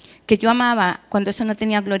 Que yo amaba, cuando eso no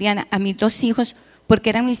tenía Gloriana, a mis 2 hijos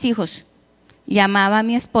porque eran mis hijos, y amaba a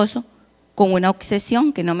mi esposo con una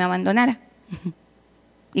obsesión, que no me abandonara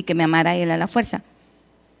y que me amara a él a la fuerza.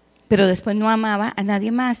 Pero después no amaba a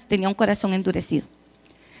nadie más, tenía un corazón endurecido.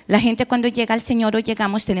 La gente cuando llega al Señor o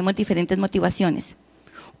llegamos tenemos diferentes motivaciones.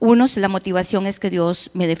 Unos, la motivación es que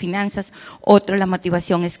Dios me dé finanzas, otro la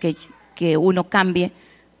motivación es que uno cambie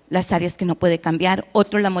las áreas que no puede cambiar,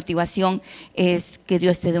 otro la motivación es que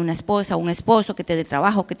Dios te dé una esposa o un esposo, que te dé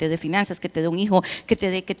trabajo, que te dé finanzas, que te dé un hijo, que te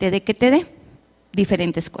dé,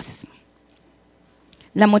 diferentes cosas.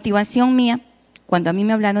 La motivación mía, cuando a mí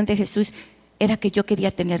me hablaron de Jesús, era que yo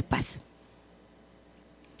quería tener paz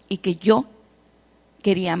y que yo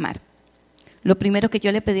quería amar. Lo primero que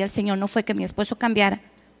yo le pedí al Señor no fue que mi esposo cambiara,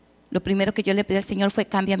 lo primero que yo le pedí al Señor fue: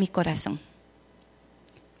 cambia mi corazón.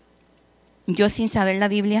 Yo, sin saber la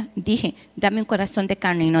Biblia, dije: dame un corazón de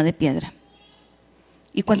carne y no de piedra.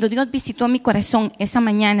 Y cuando Dios visitó mi corazón esa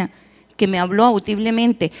mañana, que me habló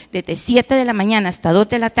audiblemente desde 7 de la mañana hasta 2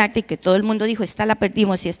 de la tarde, y que todo el mundo dijo: esta la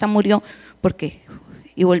perdimos y esta murió,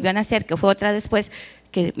 y volvió a nacer, que fue otra después,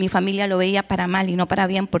 que mi familia lo veía para mal y no para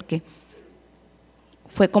bien, porque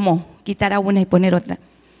fue como quitar a una y poner otra.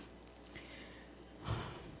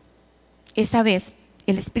 Esa vez,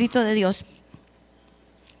 el Espíritu de Dios,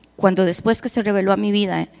 cuando después que se reveló a mi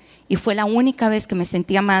vida, y fue la única vez que me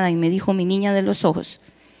sentí amada, y me dijo: mi niña de los ojos,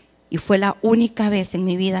 y fue la única vez en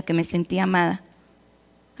mi vida que me sentí amada,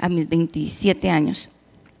 a mis 27 años.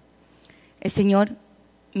 El Señor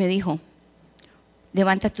me dijo: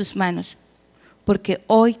 levanta tus manos, porque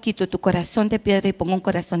hoy quito tu corazón de piedra y pongo un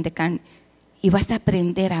corazón de carne, y vas a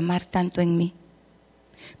aprender a amar tanto en mí.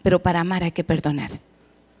 Pero para amar hay que perdonar.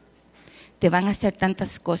 Te van a hacer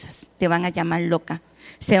tantas cosas, te van a llamar loca,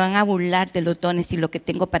 se van a burlar de los dones y lo que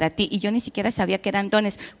tengo para ti. Y yo ni siquiera sabía que eran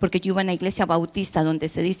dones, porque yo iba a una iglesia bautista donde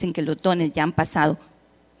se dicen que los dones ya han pasado,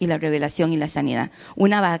 y la revelación y la sanidad.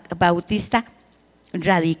 Una bautista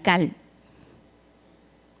radical.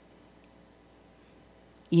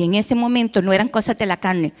 Y en ese momento no eran cosas de la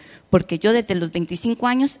carne, porque yo desde los 25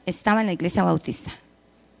 años estaba en la iglesia bautista.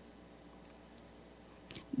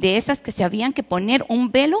 De esas que se habían que poner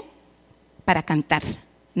un velo para cantar,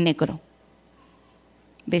 negro.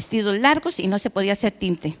 Vestidos largos y no se podía hacer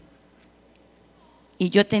tinte. Y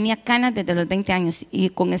yo tenía canas desde los 20 años, y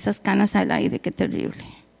con esas canas al aire, qué terrible.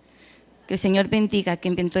 Que el Señor bendiga que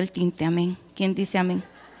inventó el tinte, amén. ¿Quién dice amén?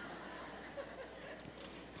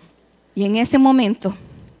 Y en ese momento,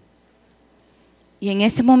 y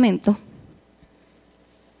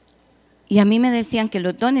a mí me decían que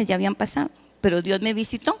los dones ya habían pasado, pero Dios me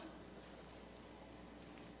visitó.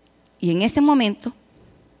 Y en ese momento,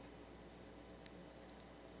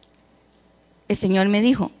 el Señor me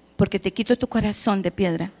dijo: porque te quito tu corazón de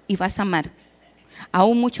piedra y vas a amar.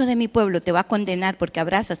 Aún mucho de mi pueblo te va a condenar porque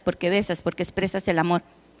abrazas, porque besas, porque expresas el amor.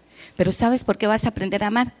 Pero ¿sabes por qué vas a aprender a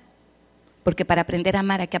amar? Porque para aprender a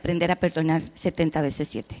amar hay que aprender a perdonar 70 veces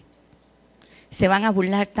 7. Se van a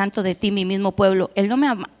burlar tanto de ti, mi mismo pueblo. Él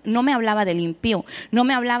no me hablaba del impío, no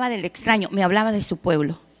me hablaba del extraño, me hablaba de su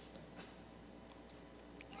pueblo.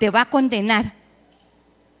 Te va a condenar,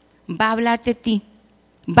 va a hablar de ti,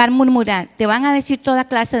 va a murmurar, te van a decir toda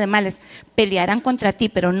clase de males, pelearán contra ti,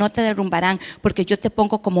 pero no te derrumbarán, porque yo te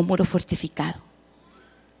pongo como muro fortificado.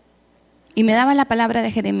 Y me daba la palabra de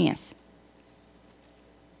Jeremías: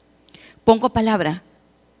 pongo palabra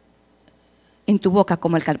en tu boca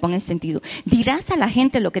como el carbón encendido. Dirás a la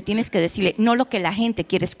gente lo que tienes que decirle, no lo que la gente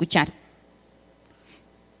quiere escuchar.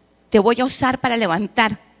 Te voy a usar para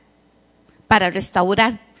levantar, para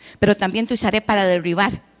restaurar, pero también te usaré para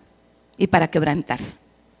derribar y para quebrantar.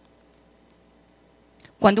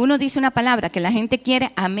 Cuando uno dice una palabra que la gente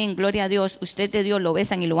quiere, amén, gloria a Dios, usted de Dios lo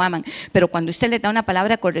besan y lo aman. Pero cuando usted le da una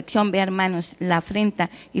palabra de corrección, vea, hermanos, la afrenta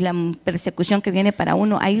y la persecución que viene para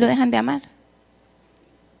uno, ahí lo dejan de amar.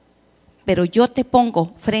 Pero yo te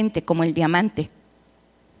pongo frente como el diamante.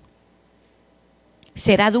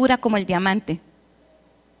 será dura como el diamante.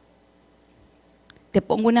 Te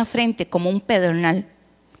pongo una frente como un pedernal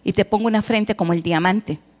y te pongo una frente como el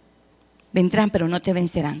diamante. Vendrán, pero no te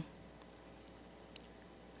vencerán.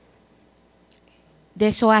 De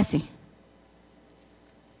eso hace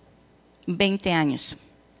 20 años.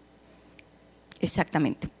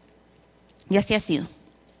 Exactamente. Y así ha sido.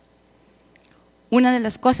 Una de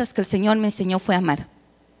las cosas que el Señor me enseñó fue amar.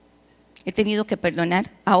 He tenido que perdonar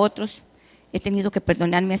a otros. He tenido que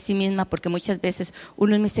perdonarme a sí misma porque muchas veces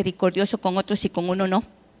uno es misericordioso con otros y con uno no.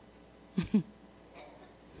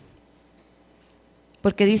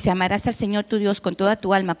 Porque dice, amarás al Señor tu Dios con toda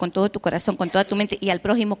tu alma, con todo tu corazón, con toda tu mente y al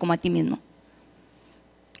prójimo como a ti mismo.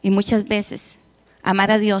 Y muchas veces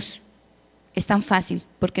amar a Dios es tan fácil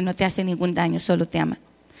porque no te hace ningún daño, solo te ama.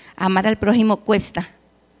 Amar al prójimo cuesta,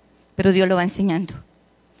 pero Dios lo va enseñando.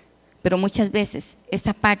 Pero muchas veces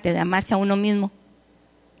esa parte de amarse a uno mismo,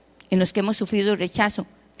 en los que hemos sufrido rechazo,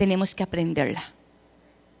 tenemos que aprenderla.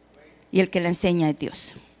 Y el que la enseña es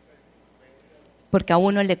Dios. Porque a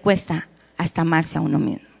uno le cuesta hasta amarse a uno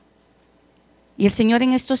mismo. Y el Señor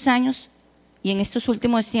en estos años y en estos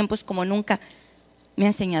últimos tiempos, como nunca, me ha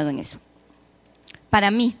enseñado en eso. Para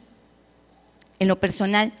mí, en lo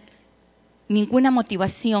personal, ninguna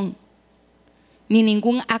motivación ni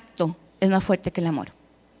ningún acto es más fuerte que el amor.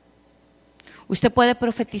 Usted puede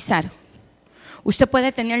profetizar. Usted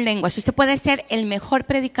puede tener lenguas, usted puede ser el mejor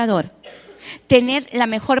predicador, tener la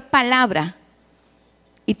mejor palabra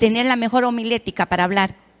y tener la mejor homilética para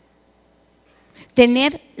hablar,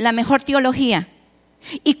 tener la mejor teología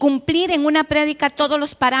y cumplir en una prédica todos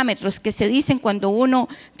los parámetros que se dicen cuando uno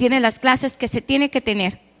tiene las clases que se tiene que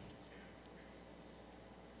tener.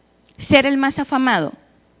 Ser el más afamado.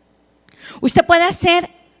 Usted puede hacer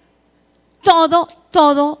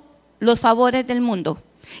todos los favores del mundo.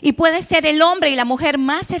 Y puedes ser el hombre y la mujer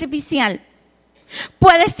más servicial.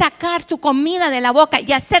 Puedes sacar tu comida de la boca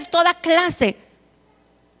y hacer toda clase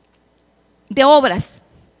de obras.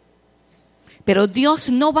 Pero Dios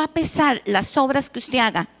no va a pesar las obras que usted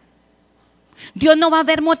haga. Dios no va a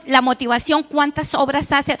ver la motivación cuántas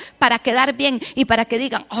obras hace para quedar bien y para que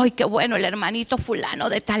digan, ¡ay, qué bueno el hermanito fulano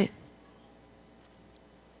de tal!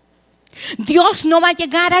 Dios no va a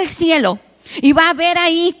llegar al cielo y va a ver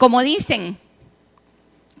ahí, como dicen,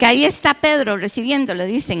 que ahí está Pedro recibiéndolo,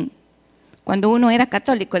 dicen, cuando uno era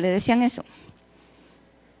católico le decían eso.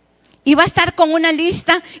 Y va a estar con una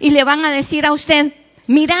lista y le van a decir a usted,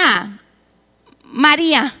 mira,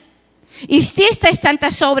 María, hiciste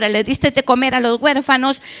tantas obras, le diste de comer a los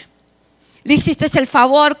huérfanos, le hiciste el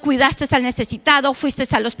favor, cuidaste al necesitado, fuiste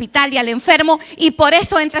al hospital y al enfermo y por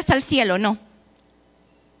eso entras al cielo. No,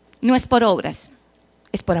 no es por obras,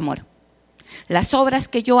 es por amor. Las obras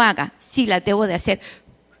que yo haga, sí las debo de hacer,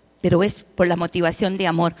 pero es por la motivación de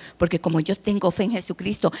amor, porque como yo tengo fe en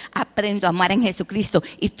Jesucristo, aprendo a amar en Jesucristo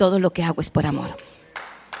y todo lo que hago es por amor.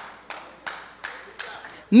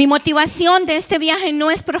 Mi motivación de este viaje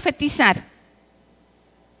no es profetizar,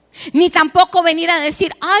 ni tampoco venir a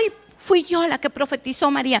decir, ay, fui yo la que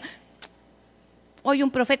profetizó María. Hoy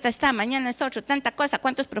un profeta está, mañana es otro, tanta cosa.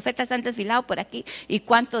 ¿Cuántos profetas han desfilado por aquí? ¿Y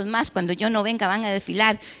cuántos más cuando yo no venga van a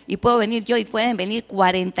desfilar? Y puedo venir yo y pueden venir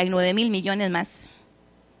 49,000 millones más.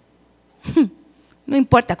 No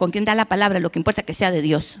importa con quién da la palabra, lo que importa es que sea de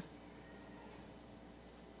Dios.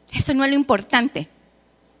 Eso no es lo importante.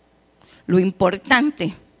 Lo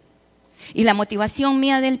importante y la motivación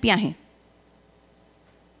mía del viaje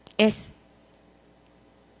es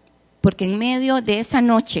porque en medio de esa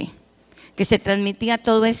noche que se transmitía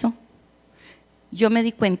todo eso, yo me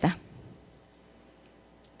di cuenta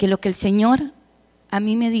que lo que el Señor a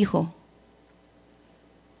mí me dijo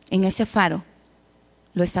en ese faro,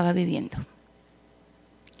 lo estaba viviendo.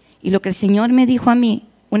 Y lo que el Señor me dijo a mí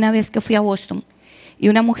una vez que fui a Boston y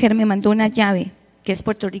una mujer me mandó una llave que es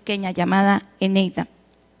puertorriqueña llamada Eneida,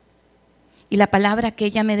 y la palabra que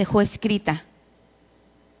ella me dejó escrita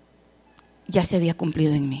ya se había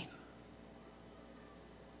cumplido en mí.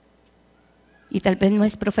 Y tal vez no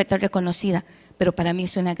es profeta reconocida, pero para mí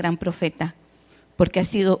es una gran profeta, porque ha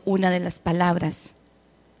sido una de las palabras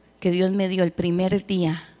que Dios me dio el primer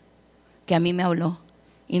día que a mí me habló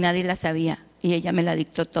y nadie la sabía y ella me la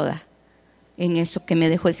dictó toda en eso que me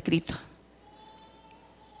dejó escrito.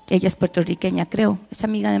 Ella es puertorriqueña, creo, es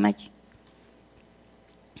amiga de Maggie,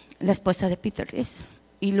 la esposa de Peter Rees.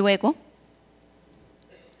 Y luego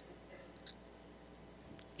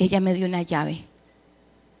ella me dio una llave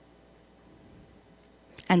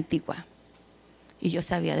antigua y yo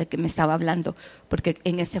sabía de qué me estaba hablando porque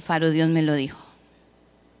en ese faro Dios me lo dijo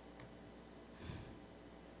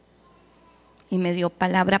y me dio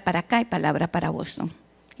palabra para acá y palabra para Boston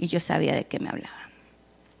y yo sabía de qué me hablaba.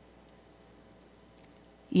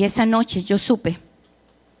 Y esa noche yo supe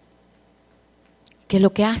que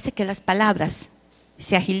lo que hace que las palabras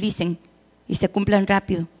se agilicen y se cumplan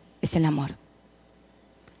rápido es el amor.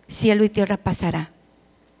 Cielo y tierra pasará.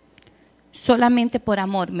 Solamente por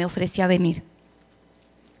amor me ofrecí a venir.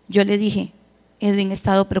 Yo le dije, Edwin, he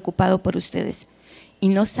estado preocupado por ustedes y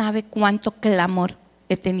no sabe cuánto clamor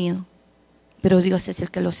he tenido, pero Dios es el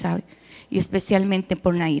que lo sabe, y especialmente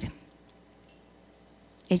por Nair.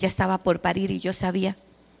 Ella estaba por parir y yo sabía,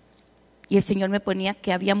 y el Señor me ponía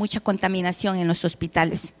que había mucha contaminación en los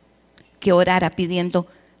hospitales, que orara pidiendo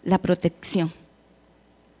la protección,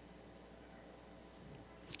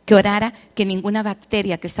 que orara que ninguna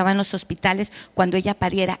bacteria que estaba en los hospitales cuando ella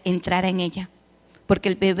pariera entrara en ella, porque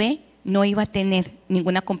el bebé no iba a tener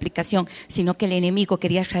ninguna complicación, sino que el enemigo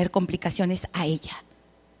quería traer complicaciones a ella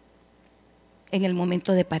en el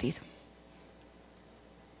momento de parir.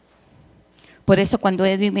 Por eso cuando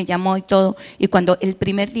Edwin me llamó y todo, y cuando el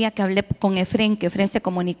primer día que hablé con Efren, que Efren se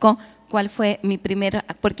comunicó, ¿cuál fue mi primera?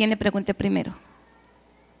 ¿Por quién le pregunté primero?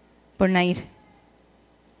 Por Nair.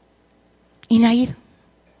 Y Nair,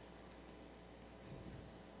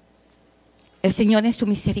 el Señor en su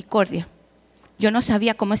misericordia, yo no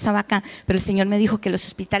sabía cómo estaba acá, pero el Señor me dijo que los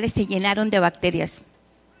hospitales se llenaron de bacterias,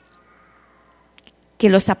 que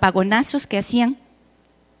los apagonazos que hacían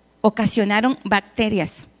ocasionaron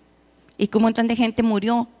bacterias y que un montón de gente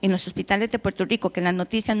murió en los hospitales de Puerto Rico, que en las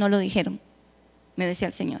noticias no lo dijeron, me decía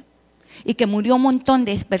el Señor, y que murió un montón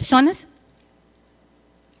de personas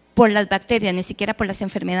por las bacterias, ni siquiera por las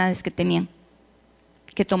enfermedades que tenían,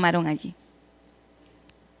 que tomaron allí,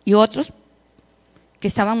 y otros que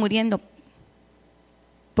estaban muriendo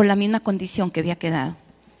por la misma condición que había quedado,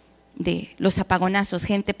 de los apagonazos,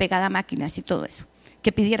 gente pegada a máquinas y todo eso,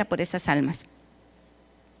 que pidiera por esas almas.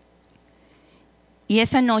 Y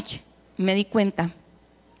esa noche me di cuenta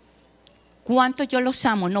cuánto yo los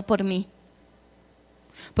amo, no por mí,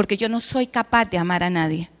 porque yo no soy capaz de amar a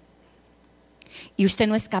nadie, y usted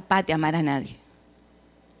no es capaz de amar a nadie.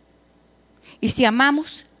 Y si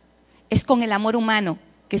amamos, es con el amor humano,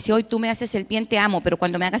 que si hoy tú me haces el bien te amo, pero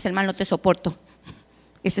cuando me hagas el mal no te soporto.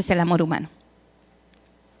 Ese es el amor humano.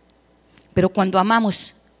 Pero cuando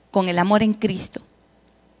amamos con el amor en Cristo,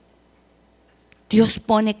 Dios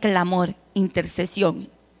pone clamor, intercesión,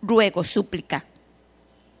 ruego, súplica.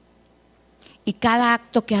 Y cada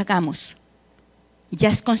acto que hagamos ya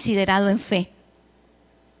es considerado en fe,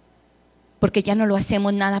 porque ya no lo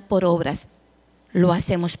hacemos nada por obras, lo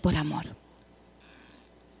hacemos por amor.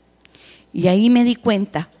 Y ahí me di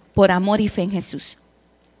cuenta, por amor y fe en Jesús,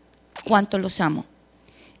 cuánto los amo.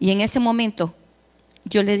 Y en ese momento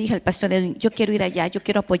yo le dije al pastor Edwin, yo quiero ir allá, yo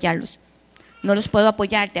quiero apoyarlos. No los puedo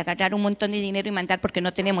apoyar de agarrar un montón de dinero y mandar porque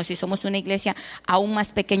no tenemos, y somos una iglesia aún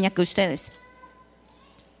más pequeña que ustedes.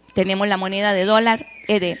 Tenemos la moneda de dólar,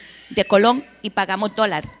 de colón, y pagamos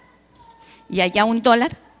dólar. Y allá un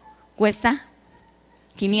dólar cuesta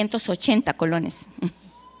 580 colones.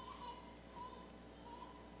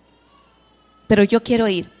 Pero yo quiero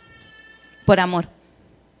ir por amor.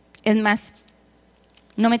 Es más,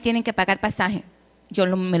 no me tienen que pagar pasaje, yo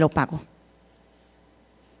me lo pago.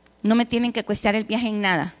 No me tienen que costear el viaje en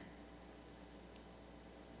nada.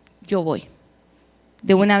 Yo voy.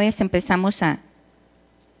 De una vez empezamos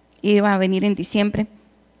iba a venir en diciembre,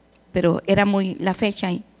 pero era muy la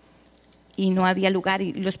fecha y no había lugar,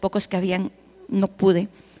 y los pocos que habían no pude,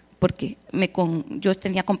 porque yo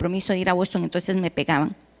tenía compromiso de ir a Boston, entonces me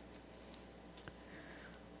pegaban.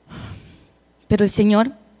 Pero el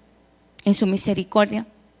Señor, en su misericordia,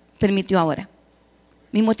 permitió ahora.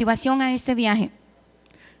 Mi motivación a este viaje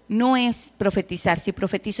no es profetizar, si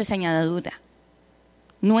profetizo es añadidura,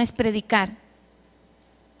 no es predicar.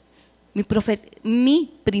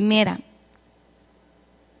 Mi primera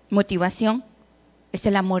motivación es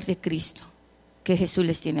el amor de Cristo que Jesús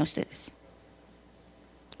les tiene a ustedes.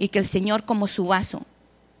 Y que el Señor, como su vaso,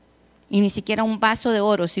 y ni siquiera un vaso de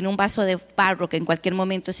oro, sino un vaso de barro que en cualquier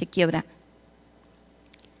momento se quiebra,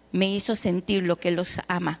 me hizo sentir lo que los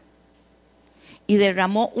ama. Y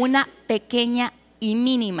derramó una pequeña y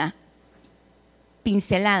mínima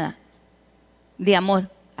pincelada de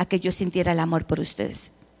amor a que yo sintiera el amor por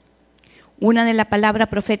ustedes. Una de la palabra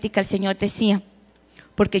profética el Señor decía,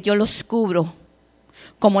 porque yo los cubro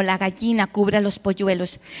como la gallina cubre a los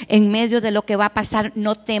polluelos. En medio de lo que va a pasar,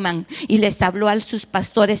 no teman. Y les habló a sus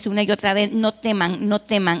pastores una y otra vez, no teman, no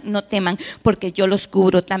teman, no teman, porque yo los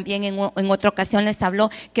cubro. También en otra ocasión les habló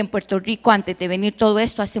que en Puerto Rico, antes de venir todo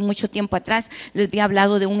esto, hace mucho tiempo atrás, les había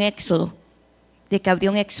hablado de un éxodo, de que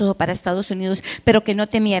habría un éxodo para Estados Unidos, pero que no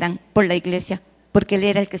temieran por la iglesia, porque Él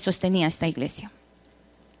era el que sostenía esta iglesia.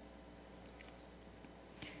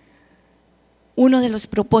 uno de los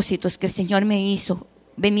propósitos que el Señor me hizo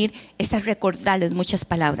venir es a recordarles muchas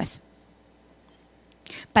palabras,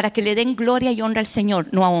 para que le den gloria y honra al Señor,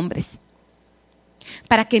 no a hombres,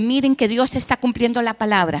 para que miren que Dios está cumpliendo la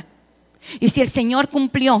palabra. Y si el Señor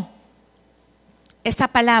cumplió esa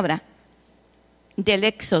palabra del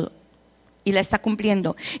Éxodo y la está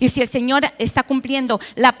cumpliendo, y si el Señor está cumpliendo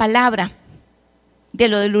la palabra de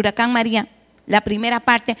lo del huracán María, la primera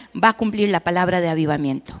parte va a cumplir la palabra de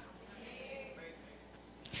avivamiento.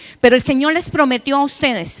 Pero el Señor les prometió a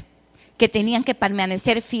ustedes que tenían que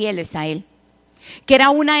permanecer fieles a Él, que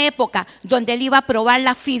era una época donde Él iba a probar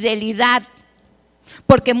la fidelidad,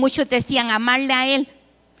 porque muchos decían amarle a Él,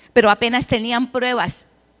 pero apenas tenían pruebas,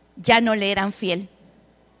 ya no le eran fiel.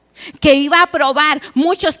 Que iba a probar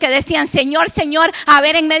muchos que decían Señor, Señor, a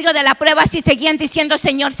ver en medio de la prueba si seguían diciendo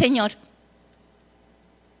Señor, Señor.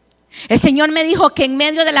 El Señor me dijo que en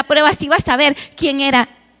medio de la prueba sí iba a saber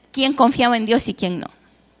quién confiaba en Dios y quién no.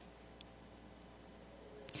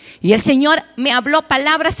 Y el Señor me habló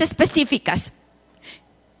palabras específicas,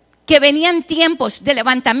 que venían tiempos de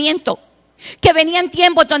levantamiento, que venían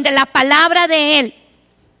tiempos donde la palabra de Él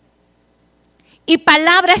y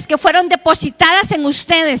palabras que fueron depositadas en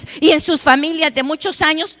ustedes y en sus familias de muchos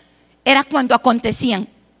años, era cuando acontecían.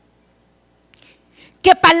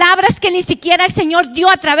 Que palabras que ni siquiera el Señor dio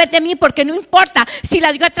a través de mí, porque no importa si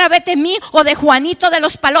la dio a través de mí o de Juanito de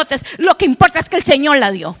los Palotes, lo que importa es que el Señor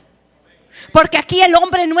la dio. Porque aquí el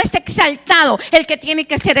hombre no es exaltado, el que tiene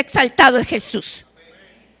que ser exaltado es Jesús.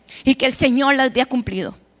 Y que el Señor las había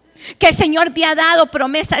cumplido. Que el Señor había dado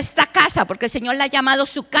promesa a esta casa, porque el Señor la ha llamado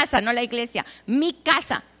su casa, no la iglesia, mi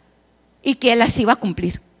casa. Y que Él las iba a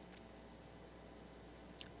cumplir.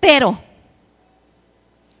 Pero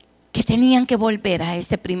que tenían que volver a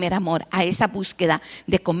ese primer amor, a esa búsqueda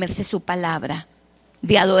de comerse su palabra,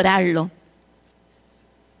 de adorarlo,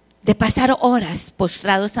 de pasar horas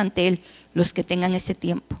postrados ante Él, los que tengan ese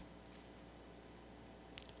tiempo.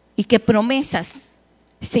 Y que promesas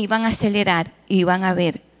se iban a acelerar y iban a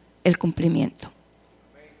ver el cumplimiento.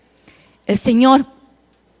 El Señor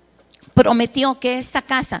prometió que esta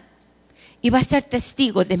casa iba a ser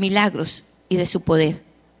testigo de milagros y de su poder.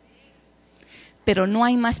 Pero no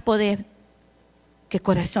hay más poder que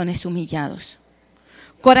corazones humillados,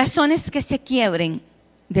 corazones que se quiebren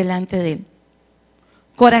delante de Él,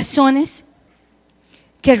 corazones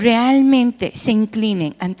que realmente se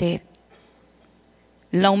inclinen ante Él.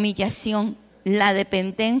 La humillación, la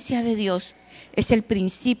dependencia de Dios es el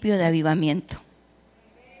principio de avivamiento.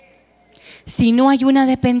 Si no hay una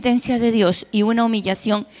dependencia de Dios y una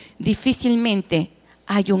humillación, difícilmente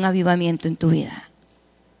hay un avivamiento en tu vida.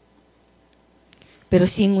 Pero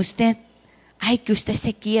si en usted hay que usted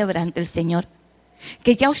se quiebra ante el Señor,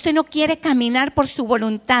 que ya usted no quiere caminar por su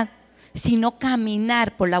voluntad, sino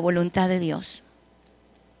caminar por la voluntad de Dios.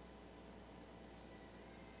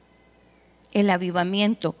 El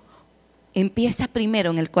avivamiento empieza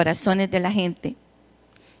primero en el corazón de la gente,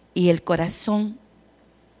 y el corazón,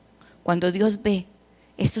 cuando Dios ve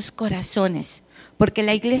esos corazones, porque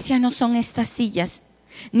la iglesia no son estas sillas,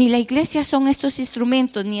 ni la iglesia son estos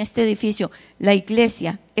instrumentos, ni este edificio. La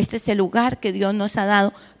iglesia, este es el lugar que Dios nos ha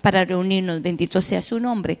dado para reunirnos, bendito sea su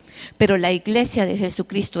nombre, pero la iglesia de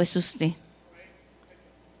Jesucristo es usted.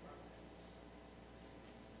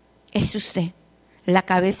 Es usted, la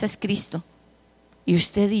cabeza es Cristo, y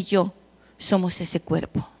usted y yo somos ese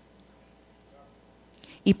cuerpo.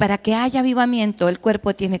 Y para que haya avivamiento, el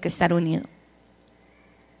cuerpo tiene que estar unido.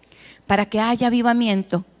 Para que haya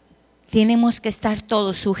avivamiento, tenemos que estar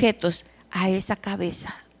todos sujetos a esa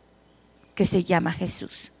cabeza que se llama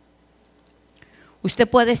Jesús. Usted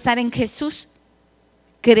puede estar en Jesús,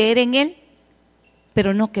 creer en Él,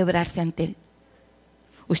 pero no quebrarse ante Él.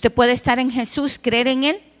 Usted puede estar en Jesús, creer en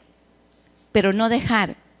Él, pero no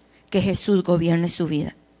dejar que Jesús gobierne su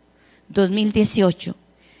vida. 2018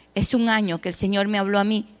 es un año que el Señor me habló a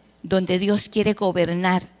mí, donde Dios quiere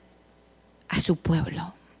gobernar a su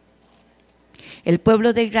pueblo. El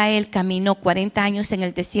pueblo de Israel caminó 40 años en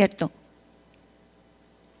el desierto.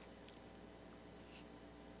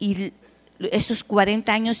 Y esos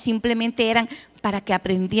 40 años simplemente eran para que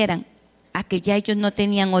aprendieran a que ya ellos no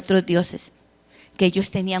tenían otros dioses, que ellos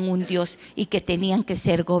tenían un Dios y que tenían que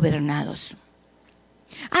ser gobernados.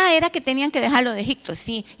 Era que tenían que dejarlo de Egipto,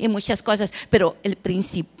 sí, y muchas cosas, pero el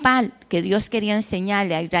principal que Dios quería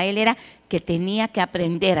enseñarle a Israel era que tenía que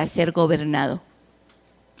aprender a ser gobernado.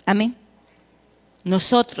 Amén.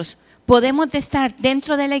 Nosotros podemos estar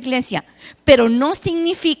dentro de la iglesia, pero no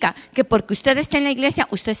significa que porque usted esté en la iglesia,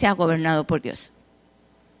 usted sea gobernado por Dios.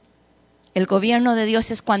 El gobierno de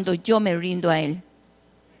Dios es cuando yo me rindo a Él.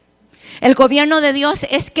 El gobierno de Dios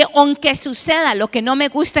es que aunque suceda lo que no me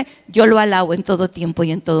guste, yo lo alabo en todo tiempo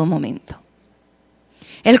y en todo momento.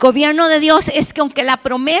 El gobierno de Dios es que aunque la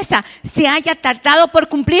promesa se haya tardado por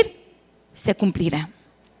cumplir, se cumplirá.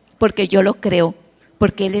 Porque yo lo creo,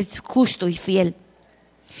 porque Él es justo y fiel.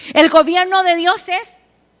 El gobierno de Dios es,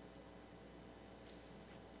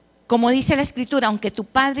 como dice la Escritura, aunque tu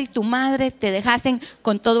padre y tu madre te dejasen,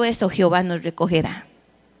 con todo eso Jehová nos recogerá.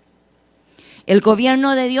 El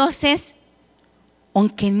gobierno de Dios es,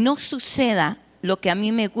 aunque no suceda lo que a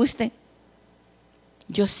mí me guste,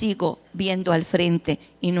 yo sigo viendo al frente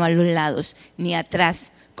y no a los lados, ni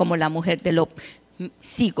atrás, como la mujer de Lot.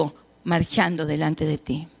 Sigo marchando delante de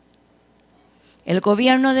ti. El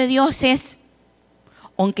gobierno de Dios es,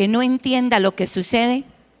 aunque no entienda lo que sucede,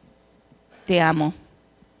 te amo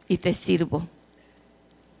y te sirvo.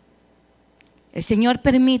 El Señor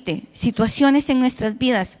permite situaciones en nuestras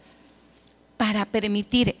vidas para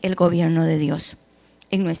permitir el gobierno de Dios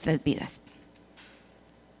en nuestras vidas.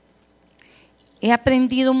 He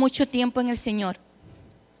aprendido mucho tiempo en el Señor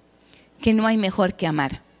que no hay mejor que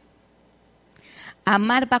amar.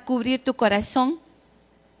 Amar va a cubrir tu corazón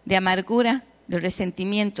de amargura, de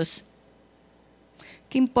resentimientos.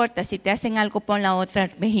 ¿Qué importa si te hacen algo? Pon la otra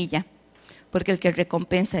mejilla, porque el que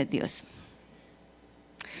recompensa es Dios.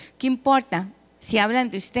 ¿Qué importa si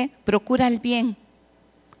hablan de usted? Procura el bien,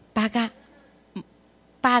 paga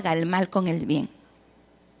el mal con el bien,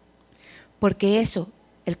 porque eso,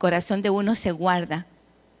 el corazón de uno se guarda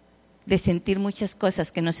de sentir muchas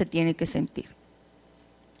cosas que no se tiene que sentir.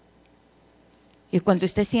 Y cuando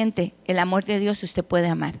usted siente el amor de Dios, usted puede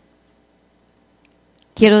amar.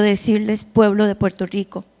 Quiero decirles, pueblo de Puerto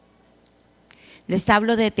Rico, les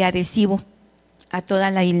hablo desde Arecibo a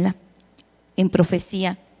toda la isla, en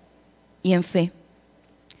profecía y en fe.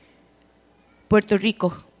 Puerto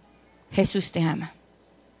Rico, Jesús te ama.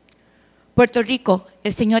 Puerto Rico,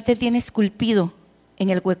 el Señor te tiene esculpido en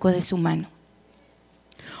el hueco de su mano.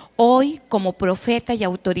 Hoy, como profeta y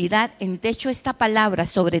autoridad, endecho esta palabra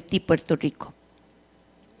sobre ti, Puerto Rico.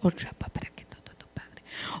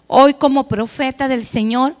 Hoy, como profeta del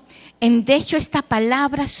Señor, endecho esta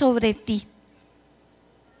palabra sobre ti.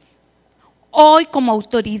 Hoy, como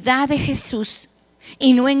autoridad de Jesús,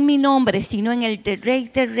 y no en mi nombre, sino en el de Rey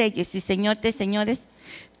de Reyes y Señor de Señores,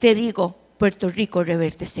 te digo, Puerto Rico,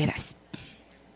 reverdecerás.